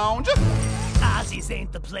lounge? Ozzy's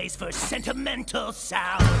ain't the place for sentimental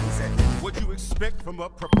sounds. What'd you expect from a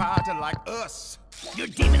proprietor like us? Your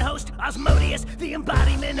demon host, Asmodeus, the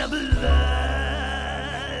embodiment of lust.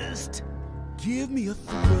 Give me a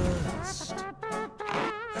thrust.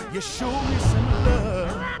 You show me some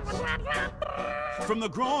love. From the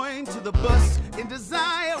groin to the bust, in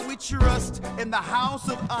desire we trust in the house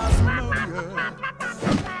of Asmodeus.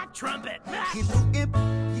 Trumpet. Hello, imp,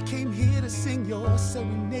 you came here to sing your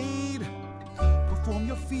serenade. Perform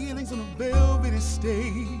your feelings on a velvety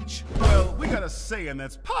stage. Well, we got a saying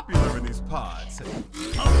that's popular in these parts.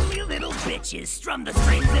 Only little bitches strum the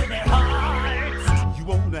strings of their hearts. You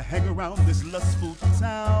wanna hang around this lustful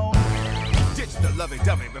town? Ditch the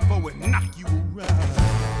lovey-dovey before we knock you around.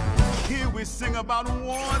 Here we sing about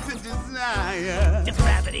wants and desire.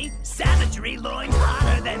 Depravity, savagery, loins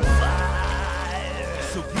hotter than fire.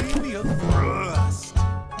 So give me a thrust.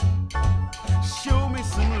 Show me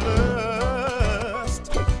some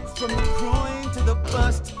lust. From the groin to the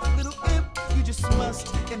bust, little imp, you just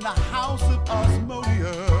must in the house of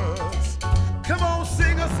Asmodeus. Come on,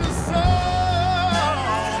 sing us a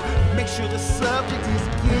song. Make sure the subject is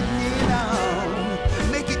getting it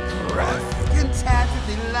on. Make it graphic and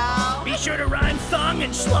tactically loud. Be sure to rhyme thong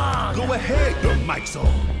and schlong. Go ahead, your mic's on.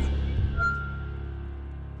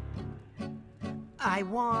 I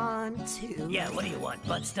want to Yeah, what do you want?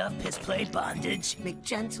 Butt stuff, piss play, bondage? make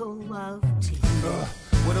gentle love to you.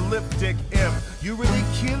 What a lip dick imp, you really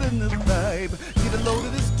killing the vibe. Get a load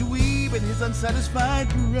of this dweeb and his unsatisfied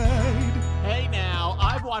pride. Hey now,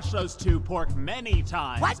 I've watched those two pork many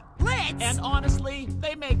times. What? Blitz! And honestly,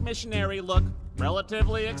 they make missionary look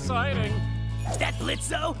relatively exciting. That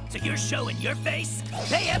Blitzo? So you're showing your face?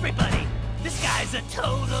 Hey everybody, this guy's a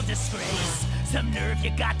total disgrace. Some nerve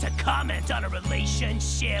you got to comment on a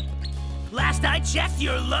relationship. Last I checked,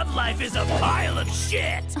 your love life is a pile of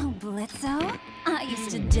shit. Oh, Blitzo? I used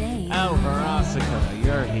to date. Oh, Veronica,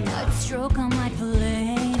 you're here. I'd stroke on my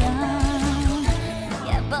play down.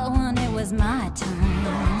 Yeah, but when it was my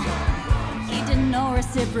turn, he did no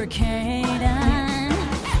reciprocating.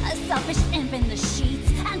 A selfish imp in the sheets,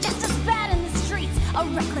 and just as bad in the streets. A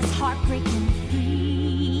reckless, heartbreaking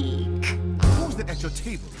freak. Who's that at your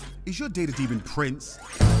table? Is your data demon Prince?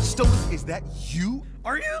 Stolas, is that you?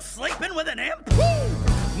 Are you sleeping with an imp?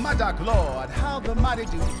 My dark lord, how the mighty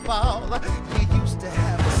do fall. You used to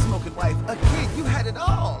have a smoking wife, a kid, you had it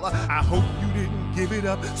all. I hope you didn't give it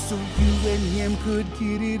up so you and him could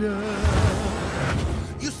get it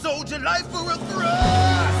up. You sold your life for a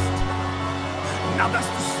thrust. Now that's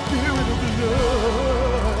the spirit of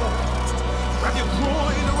lust. Grab your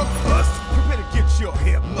groin or a bust. Prepare to get your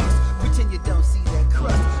hair mussed. Pretend you don't see that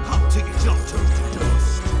crust. Hump till you jump to the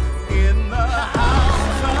dust. In the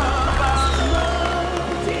house of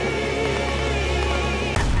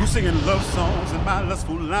Asmodeus. Who's singing love songs in my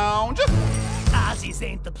lustful lounge? Ozzy's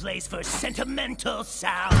ain't the place for sentimental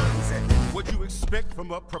sounds. What'd you expect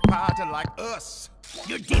from a proprietor like us?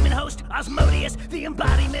 Your demon host, Asmodeus, the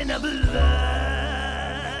embodiment of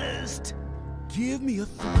lust. Give me a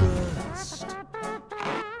thrust.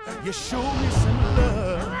 You show me some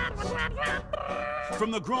love.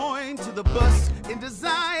 From the groin to the bust, in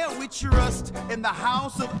desire we trust in the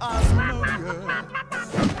house of Asmodeus.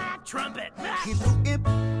 Trumpet. Hello, imp,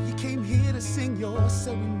 you came here to sing your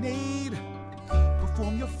serenade.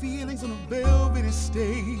 Perform your feelings on a velvety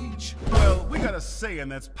stage. Well, we got a saying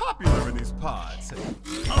that's popular in these parts.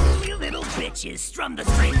 Only little bitches strum the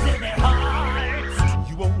strings of their hearts.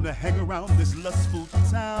 You wanna hang around this lustful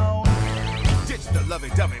town? Ditch the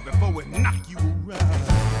lovey-dovey before we knock you around.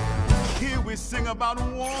 Here we sing about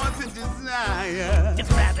wants and desire.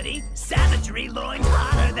 Depravity, savagery, loins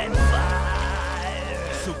hotter than fire.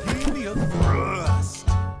 So give me a thrust.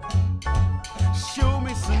 Show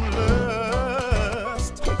me some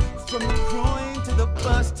lust. From the groin to the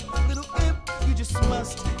bust, little imp, you just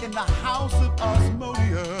must in the house of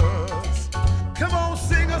Asmodeus. Come on,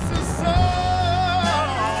 sing us a song.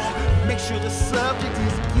 Make sure the subject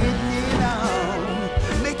is getting it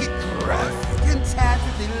on. Make it graphic and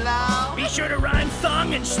tactically loud. Be sure to rhyme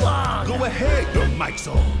thong and schlong. Go ahead, your mic's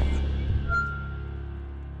on.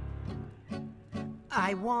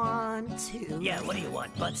 I want to Yeah, what do you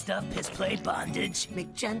want? Butt stuff, piss play, bondage?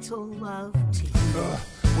 make gentle love to you.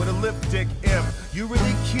 What a lip dick imp, you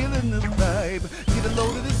really killing the vibe. Get a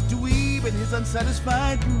load of this dweeb and his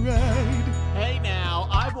unsatisfied pride. Hey now,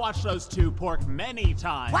 I've watched those two pork many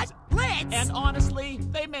times. What? Blitz! And honestly,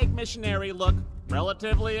 they make missionary look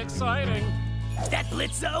relatively exciting. That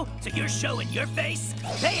Blitzo? So you're showing your face?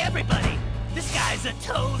 Hey everybody, this guy's a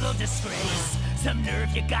total disgrace. Some nerve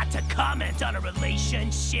you got to comment on a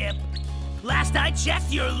relationship. Last I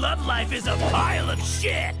checked, your love life is a pile of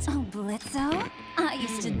shit. Oh, Blitzo? I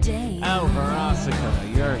used to date. Oh,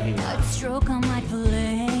 Veronica, you're here. I'd stroke on my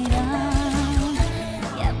play down.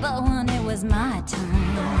 Yeah, but when it was my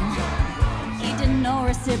turn, did no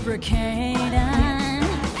reciprocating.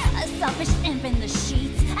 A selfish imp in the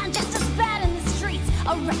sheets, and just as bad in the streets.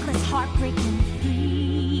 A reckless, heartbreaking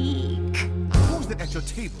freak. Who's that at your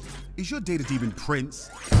table? Is your data demon Prince?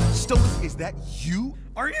 Stoic, is that you?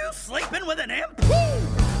 Are you sleeping with an imp?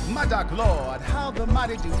 My dark lord, how the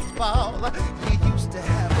mighty do fall. You used to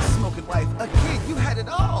have a smoking wife, a kid, you had it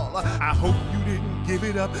all. I hope you didn't give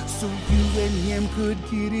it up so you and him could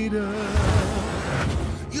get it up.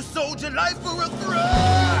 You sold your life for a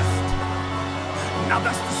thrust. Now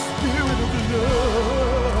that's the spirit of the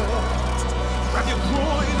lust. Grab your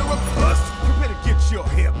groin or a bust. Prepare to get your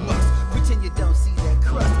hair mussed. Pretend you don't see that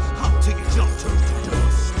crust. Hump till you jump to the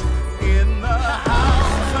dust. In the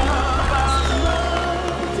house of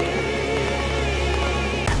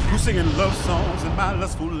Asmodeus. Who's singing love songs in my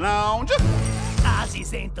lustful lounge?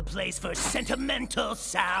 Ozzy's ain't the place for sentimental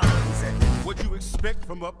sounds. What you expect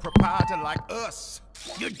from a proprietor like us?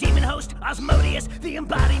 Your demon host, Asmodeus, the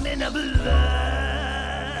embodiment of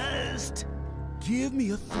lust. Give me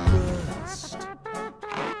a thrust.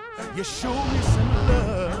 You show me some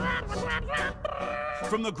love.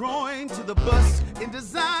 From the groin to the bust, in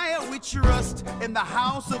desire we trust. In the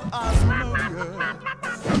house of Asmodeus.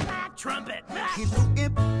 Trumpet. Hey, little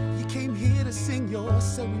imp, you came here to sing your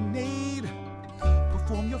serenade.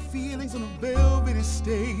 Perform your feelings on a velvety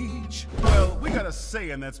stage. Well, we got a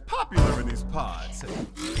saying that's popular in these pods.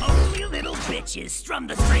 Only little bitches strum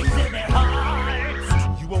the strings of their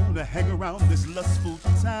hearts. You wanna hang around this lustful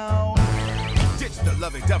town? Ditch the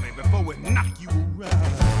lovey-dovey before we knock you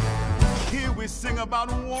around. Here we sing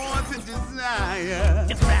about wants and desire.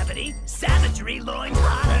 Depravity, savagery, loins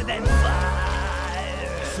hotter than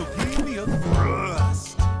fire. So give me a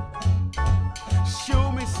thrust.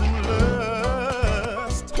 Show me some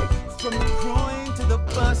lust. From the groin to the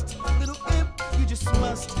bust, little imp, you just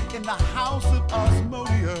must. In the house of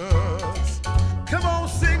Asmodeus. Come on,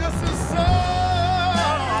 sing us a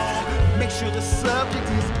song. Make sure the subject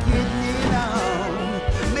is getting it on.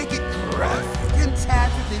 Make it graphic and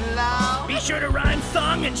tacitly loud. Be sure to rhyme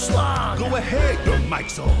thong and schlong. Go ahead, your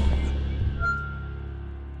mic's on.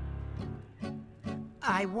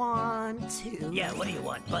 I want to Yeah, what do you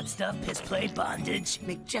want? Butt stuff, piss play, bondage?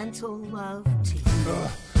 make gentle love to you.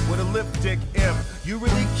 What a lipstick imp. You're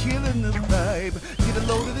really killing the vibe. Get a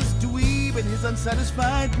load of this dweeb and his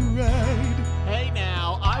unsatisfied pride. Hey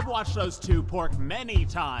now, I've watched those two pork many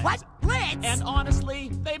times. What? Blitz? And honestly,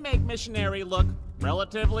 they make missionary look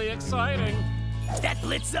relatively exciting. That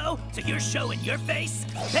Blitzo? So you're showing your face?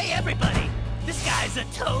 Hey everybody, this guy's a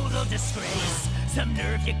total disgrace. Some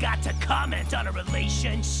nerve you got to comment on a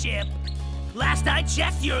relationship. Last I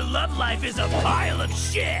checked, your love life is a pile of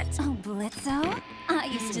shit. Oh, Blitzo? I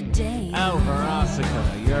used to date. Oh,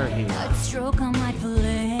 Veronica, you're here. I'd stroke on my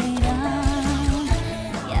Play-Doh.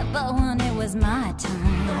 Yeah, but when it was my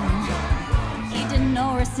turn, you did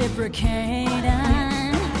no reciprocating.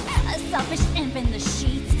 A selfish imp in the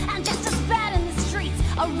sheets, and just as bad in the streets.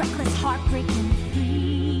 A reckless, heartbreaking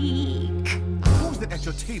freak. Who's that at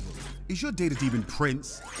your table? Is your data demon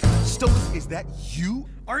Prince? Stoic, is that you?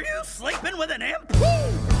 Are you sleeping with an imp?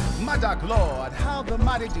 My dark lord, how the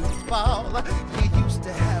mighty do fall. You used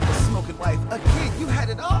to have a smoking wife, a kid, you had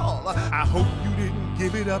it all. I hope you didn't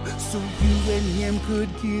give it up so you and him could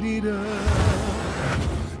get it up.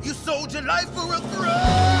 You sold your life for a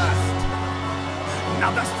thrust.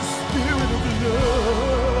 Now that's the spirit of the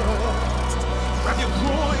lust. Grab your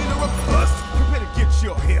groin or a bust. Prepare to get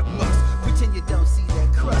your hair mussed. Pretend you don't see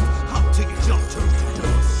that crust. Hump till you jump to the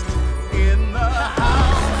dust. In the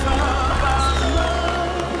house of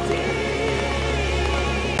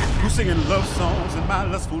Asmodeus. Who's singing love songs in my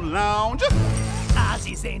lustful lounge?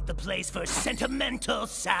 Ozzy's ain't the place for sentimental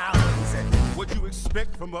sounds. What you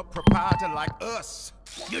expect from a proprietor like us?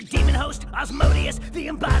 Your demon host, Asmodeus, the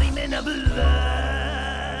embodiment of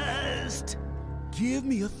lust. Give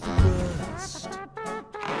me a thrust.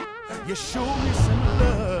 You show me some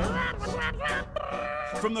love.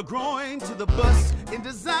 From the groin to the bust, in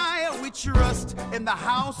desire we trust. In the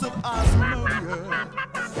house of Asmodeus.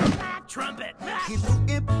 Trumpet. Hey, little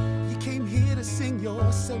imp, you came here to sing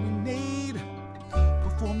your serenade.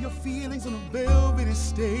 Perform your feelings on a velvety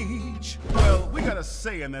stage. Well, we got a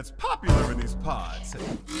saying that's popular in these pods.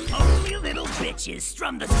 Only little bitches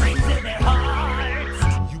strum the strings of their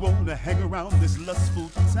hearts. You wanna hang around this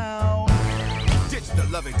lustful town? Ditch the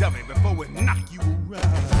lovey-dovey before we knock you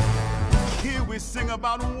around. Here we sing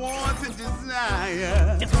about wants and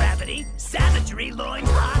desire. Depravity, savagery, loins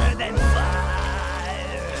hotter than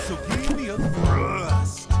fire. So give me a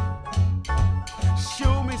thrust.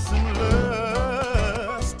 Show me some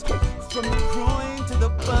lust. From the groin to the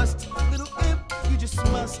bust, little imp, you just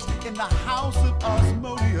must. in the house of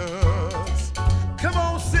Asmodeus. Come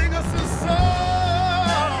on, sing us a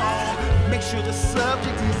song. Make sure the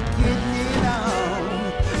subject is getting it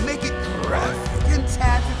on. Make it graphic and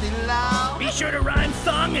tactically loud. Be sure to rhyme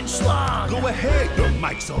thong and schlong. Go ahead, your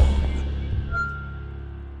mic's on.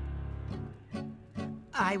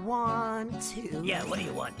 I want to Yeah, what do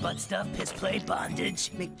you want? Butt stuff, piss play,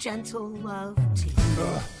 bondage? make gentle love to you.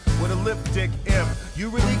 What a lipstick imp. You're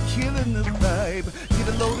really killing the vibe. Get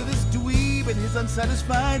a load of this dweeb and his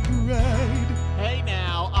unsatisfied bride. Hey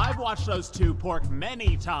now, I've watched those two pork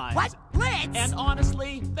many times. What? Blitz? And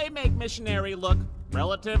honestly, they make missionary look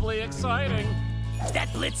relatively exciting. That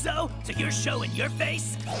Blitzo? So you're showing your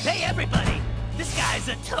face? Hey everybody, this guy's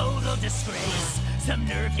a total disgrace. Some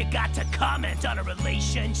nerve you got to comment on a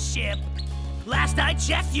relationship. Last I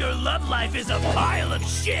checked, your love life is a pile of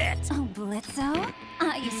shit. Oh, Blitzo,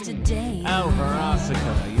 I used to date. Oh,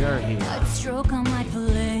 Veronica, you're here. I'd stroke on my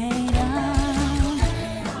play down.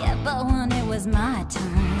 Yeah, but when it was my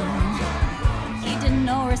turn, he did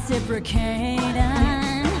no reciprocating.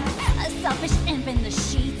 A selfish imp in the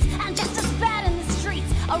sheets, and just as bad in the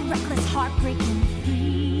streets. A reckless, heartbreaking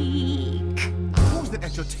freak. Who's that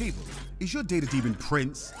at your table? Is your data demon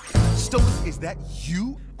Prince? Stolas, is that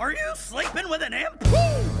you? Are you sleeping with an imp?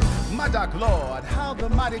 My dark lord, how the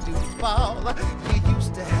mighty do fall. You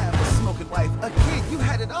used to have a smoking wife, a kid, you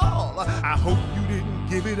had it all. I hope you didn't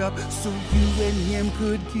give it up so you and him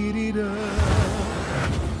could get it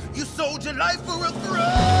up. You sold your life for a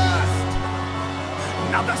thrust.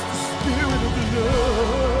 Now that's the spirit of the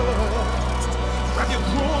lust. Grab your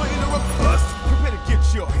groin or a bust. Prepare to get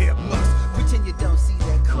your hair mussed. Pretend you don't see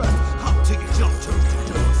that crust. Hop till you jump to the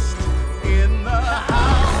dust. In the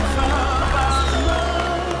house of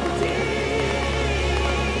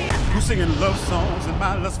Asmodeus. Who's singing love songs in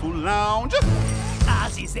my lustful lounge?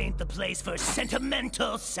 Ozzy's ain't the place for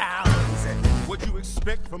sentimental sounds. What'd you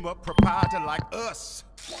expect from a proprietor like us?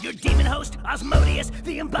 Your demon host, Asmodeus,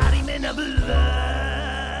 the embodiment of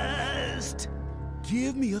lust.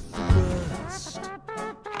 Give me a thrust.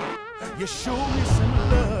 You show me some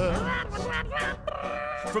love.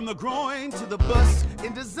 From the groin to the bust,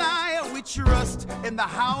 in desire we trust. In the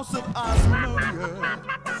house of Asmodeus.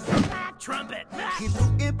 Trumpet. Hey,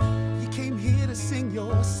 little imp, you came here to sing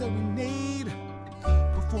your serenade.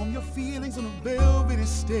 Perform your feelings on a velvety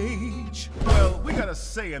stage. Well, we got a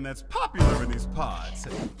saying that's popular in these parts.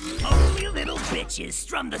 Only little bitches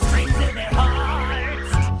strum the strings of their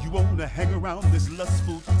hearts. You wanna hang around this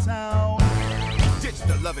lustful town? Ditch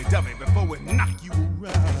the lovey-dovey before we knock you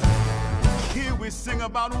around. Here we sing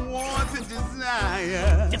about wants and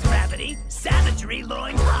desire. Depravity, savagery,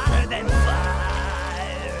 loins hotter than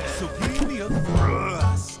fire. So give me a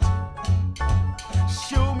thrust.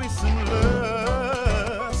 Show me some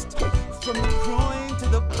lust. From the groin to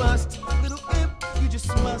the bust, little imp, you just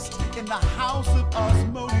must. In the house of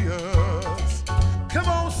Asmodeus. Come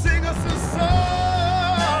on, sing us a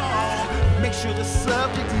song. Make sure the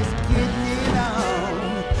subject is getting it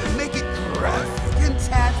on. Make it graphic and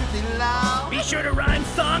tactically loud. Be sure to rhyme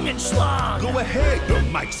thong and schlong. Go ahead, your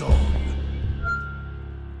mic's on.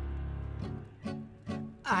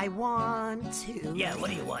 I want to Yeah, what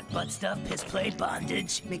do you want? Butt stuff, piss play,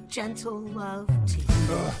 bondage? make gentle love to you.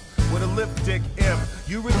 What a lipstick imp.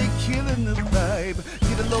 You're really killing the vibe.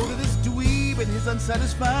 Get a load of this dweeb and his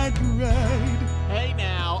unsatisfied bride. Hey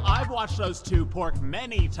now, I've watched those two pork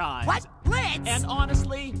many times. What? Blitz? And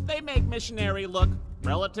honestly, they make missionary look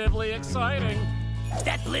relatively exciting.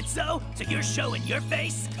 That Blitzo? So you're showing your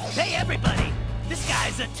face? Hey everybody, this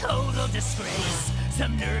guy's a total disgrace.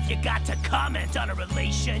 Some nerve you got to comment on a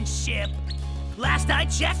relationship. Last I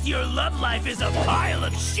checked, your love life is a pile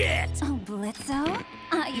of shit. Oh, Blitzo,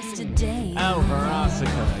 I used to date. Oh,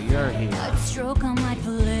 Veronica, you're here. I'd stroke on my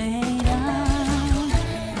play down.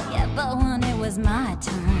 Yeah, but when it was my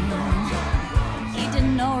turn, he did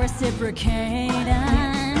no reciprocating.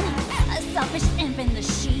 A selfish imp in the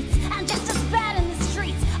sheets, and just as bad in the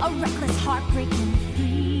streets. A reckless, heartbreaking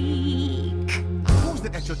freak. Who's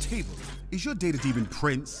that at your table? Is your data demon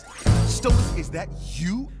Prince? Stolas, is that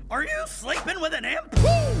you? Are you sleeping with an imp?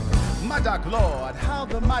 My dark lord, how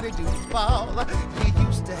the mighty do fall. You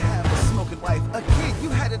used to have a smoking wife, a kid, you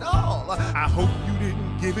had it all. I hope you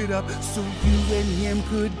didn't give it up so you and him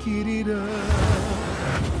could get it up.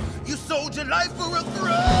 You sold your life for a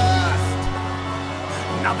thrust.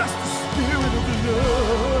 Now that's the spirit of the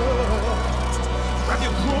lust. Grab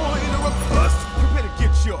your groin or a bust. Prepare to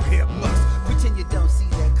get your hair mussed. Pretend you don't see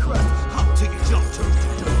that crust. Hop till you jump to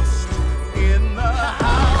the dust. In the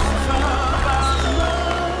house of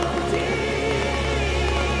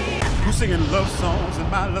Asmodeus. Who's singing love songs in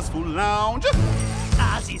my lustful lounge?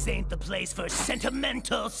 Ozzy's ain't the place for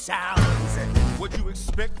sentimental sounds. What'd you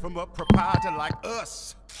expect from a proprietor like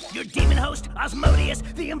us? Your demon host, Asmodeus,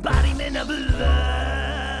 the embodiment of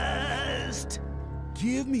lust.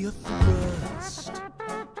 Give me a thrust.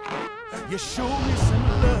 You show me some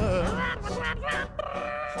love.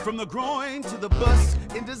 From the groin to the bust,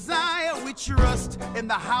 in desire we trust in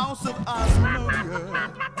the house of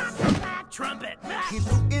Asmodeus. Trumpet. Hey,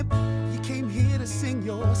 little imp, you came here to sing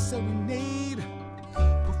your serenade.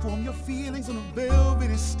 Perform your feelings on a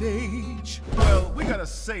velvety stage. Well, we got a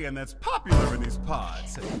saying that's popular in these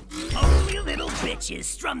parts. Only little bitches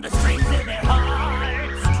strum the strings of their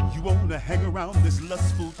hearts. You wanna hang around this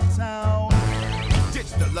lustful town? Ditch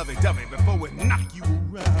the lovey-dovey before we knock you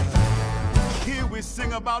around. Here we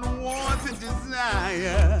sing about wants and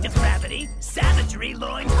desire. Depravity, savagery,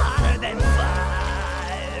 loin hotter than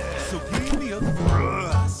fire. So give me a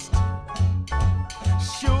thrust.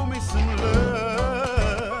 Show me some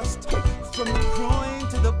lust. From the groin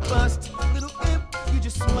to the bust, little imp, you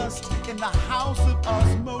just must in the house of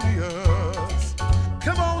Asmodeus.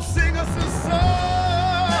 Come on, sing us a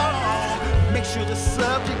song. Make sure the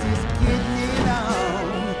subject is getting it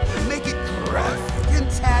on. Make it gruff and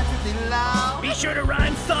tacitly loud. Be sure to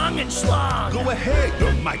rhyme thong and schlong. Go ahead,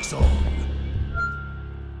 your mic's on.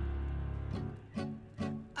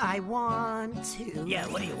 I want to Yeah,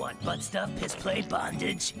 what do you want? Butt stuff, piss play,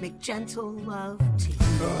 bondage? make gentle love to you.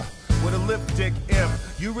 What a lipstick imp,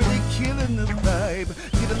 you're really killing the vibe.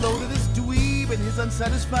 Get a load of this dweeb and his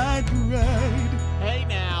unsatisfied bride. Hey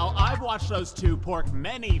now, I've watched those two pork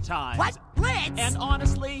many times. What? Blitz? And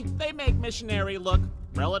honestly, they make missionary look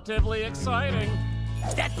relatively exciting.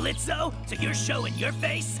 That Blitzo? So you're showing your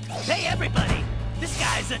face? Hey everybody, this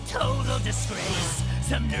guy's a total disgrace.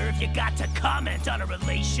 Some nerve you got to comment on a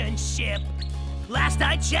relationship. Last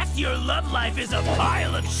I checked, your love life is a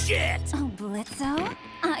pile of shit. Oh, Blitzo?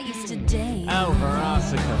 I used to date. Oh,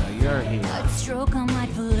 Veronica, you're here. I'd stroke on my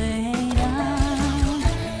down.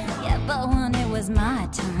 Yeah, but when it was my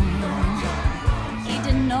turn, he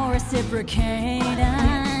did no reciprocating.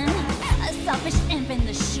 A selfish imp in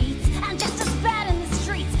the sheets, and just as bad in the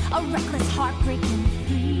streets. A reckless, heartbreaking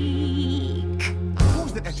freak.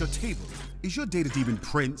 Who's that at your table? Is your data demon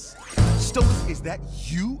Prince? Stoic, is that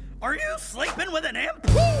you? Are you sleeping with an imp?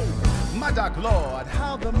 My dark lord,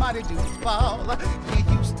 how the mighty do fall. You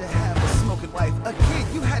used to have a smoking wife, a kid,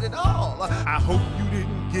 you had it all. I hope you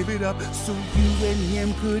didn't give it up so you and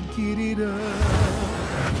him could get it up.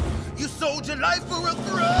 You sold your life for a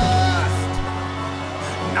thrust.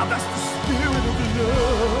 Now that's the spirit of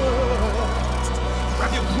lust.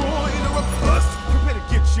 Grab your groin or a bust. Prepare to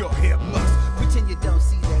get your hair mussed. Pretend you don't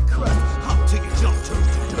see that crust. Hop till you jump to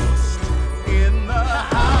the dust. In the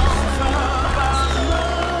house of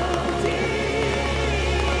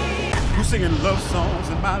Asmodeus. Who's singing love songs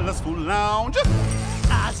in my lustful lounge?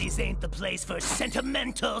 Ozzy's ain't the place for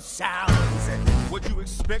sentimental sounds. What'd you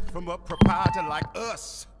expect from a proprietor like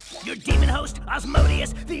us? Your demon host,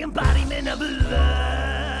 Asmodeus, the embodiment of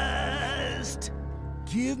lust.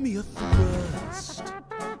 Give me a thrust.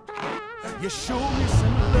 You show me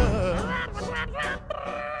some love.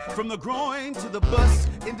 From the groin to the bust,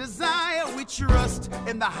 in desire we trust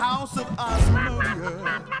in the house of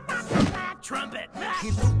Asmodeus. Trumpet. Hey,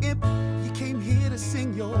 little imp, you came here to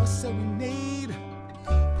sing your serenade.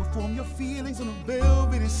 Perform your feelings on a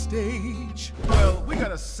velvety stage. Well, we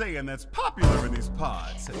got a saying that's popular in these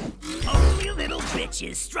parts. Only little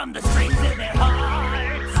bitches strum the strings of their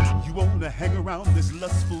hearts. You wanna hang around this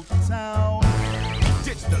lustful town?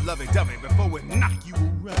 Ditch the lovey-dovey before we knock you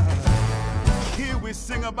around. Here we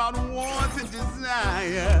sing about wants and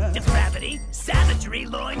desire. Depravity, savagery,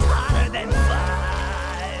 loin hotter than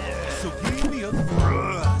fire. So give me a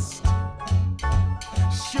thrust.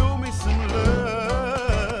 Show me some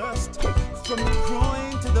lust. From the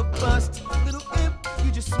groin to the bust, little imp,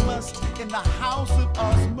 you just must in the house of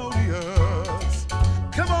Asmodeus.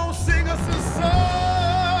 Come on, sing us a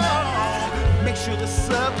song. Make sure the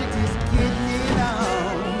subject is getting it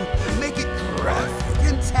on. Make it gruff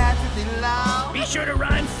and tacitly loud. Be sure to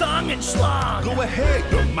rhyme thong and schlong. Go ahead,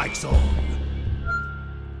 your mic's on.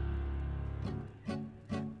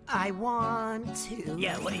 I want to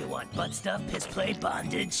Yeah, what do you want? Butt stuff, piss play,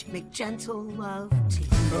 bondage? make gentle love to you.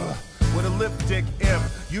 What a lipstick imp,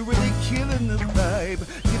 you're really killing the vibe.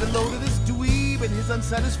 Get a load of this dweeb and his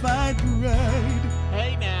unsatisfied bride.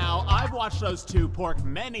 Hey now, I've watched those two pork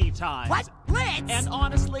many times. What? Blitz? And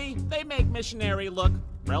honestly, they make missionary look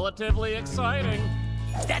relatively exciting.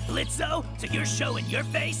 That Blitzo? So you're showing your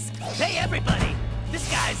face? Hey everybody,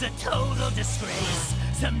 this guy's a total disgrace.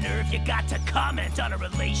 Some nerve you got to comment on a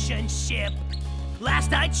relationship.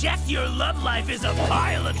 Last I checked, your love life is a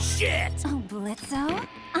pile of shit! Oh, Blitzo?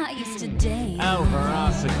 I used to date. Oh,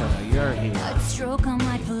 Veronica, you're here. I'd stroke on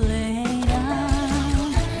my Play-Doh.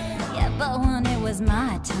 Yeah, but when it was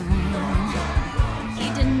my turn,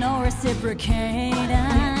 he did no reciprocating.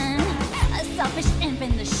 A selfish imp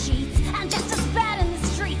in the sheets, and just as bad in the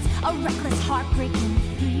streets. A reckless, heartbreaking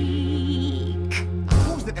freak.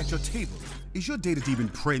 Who's that at your table? Is your date a demon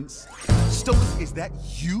prince? Stoic, is that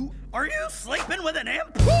you? Are you sleeping with an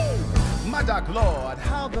imp? My dark lord,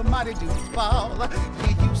 how the mighty do fall.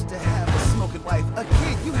 You used to have a smoking wife, a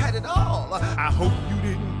kid, you had it all. I hope you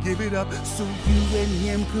didn't give it up so you and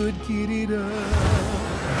him could get it up.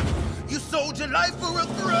 You sold your life for a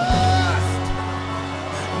thrust.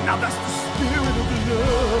 Now that's the spirit of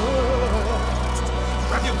love.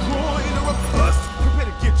 Grab your groin or a bust. Prepare to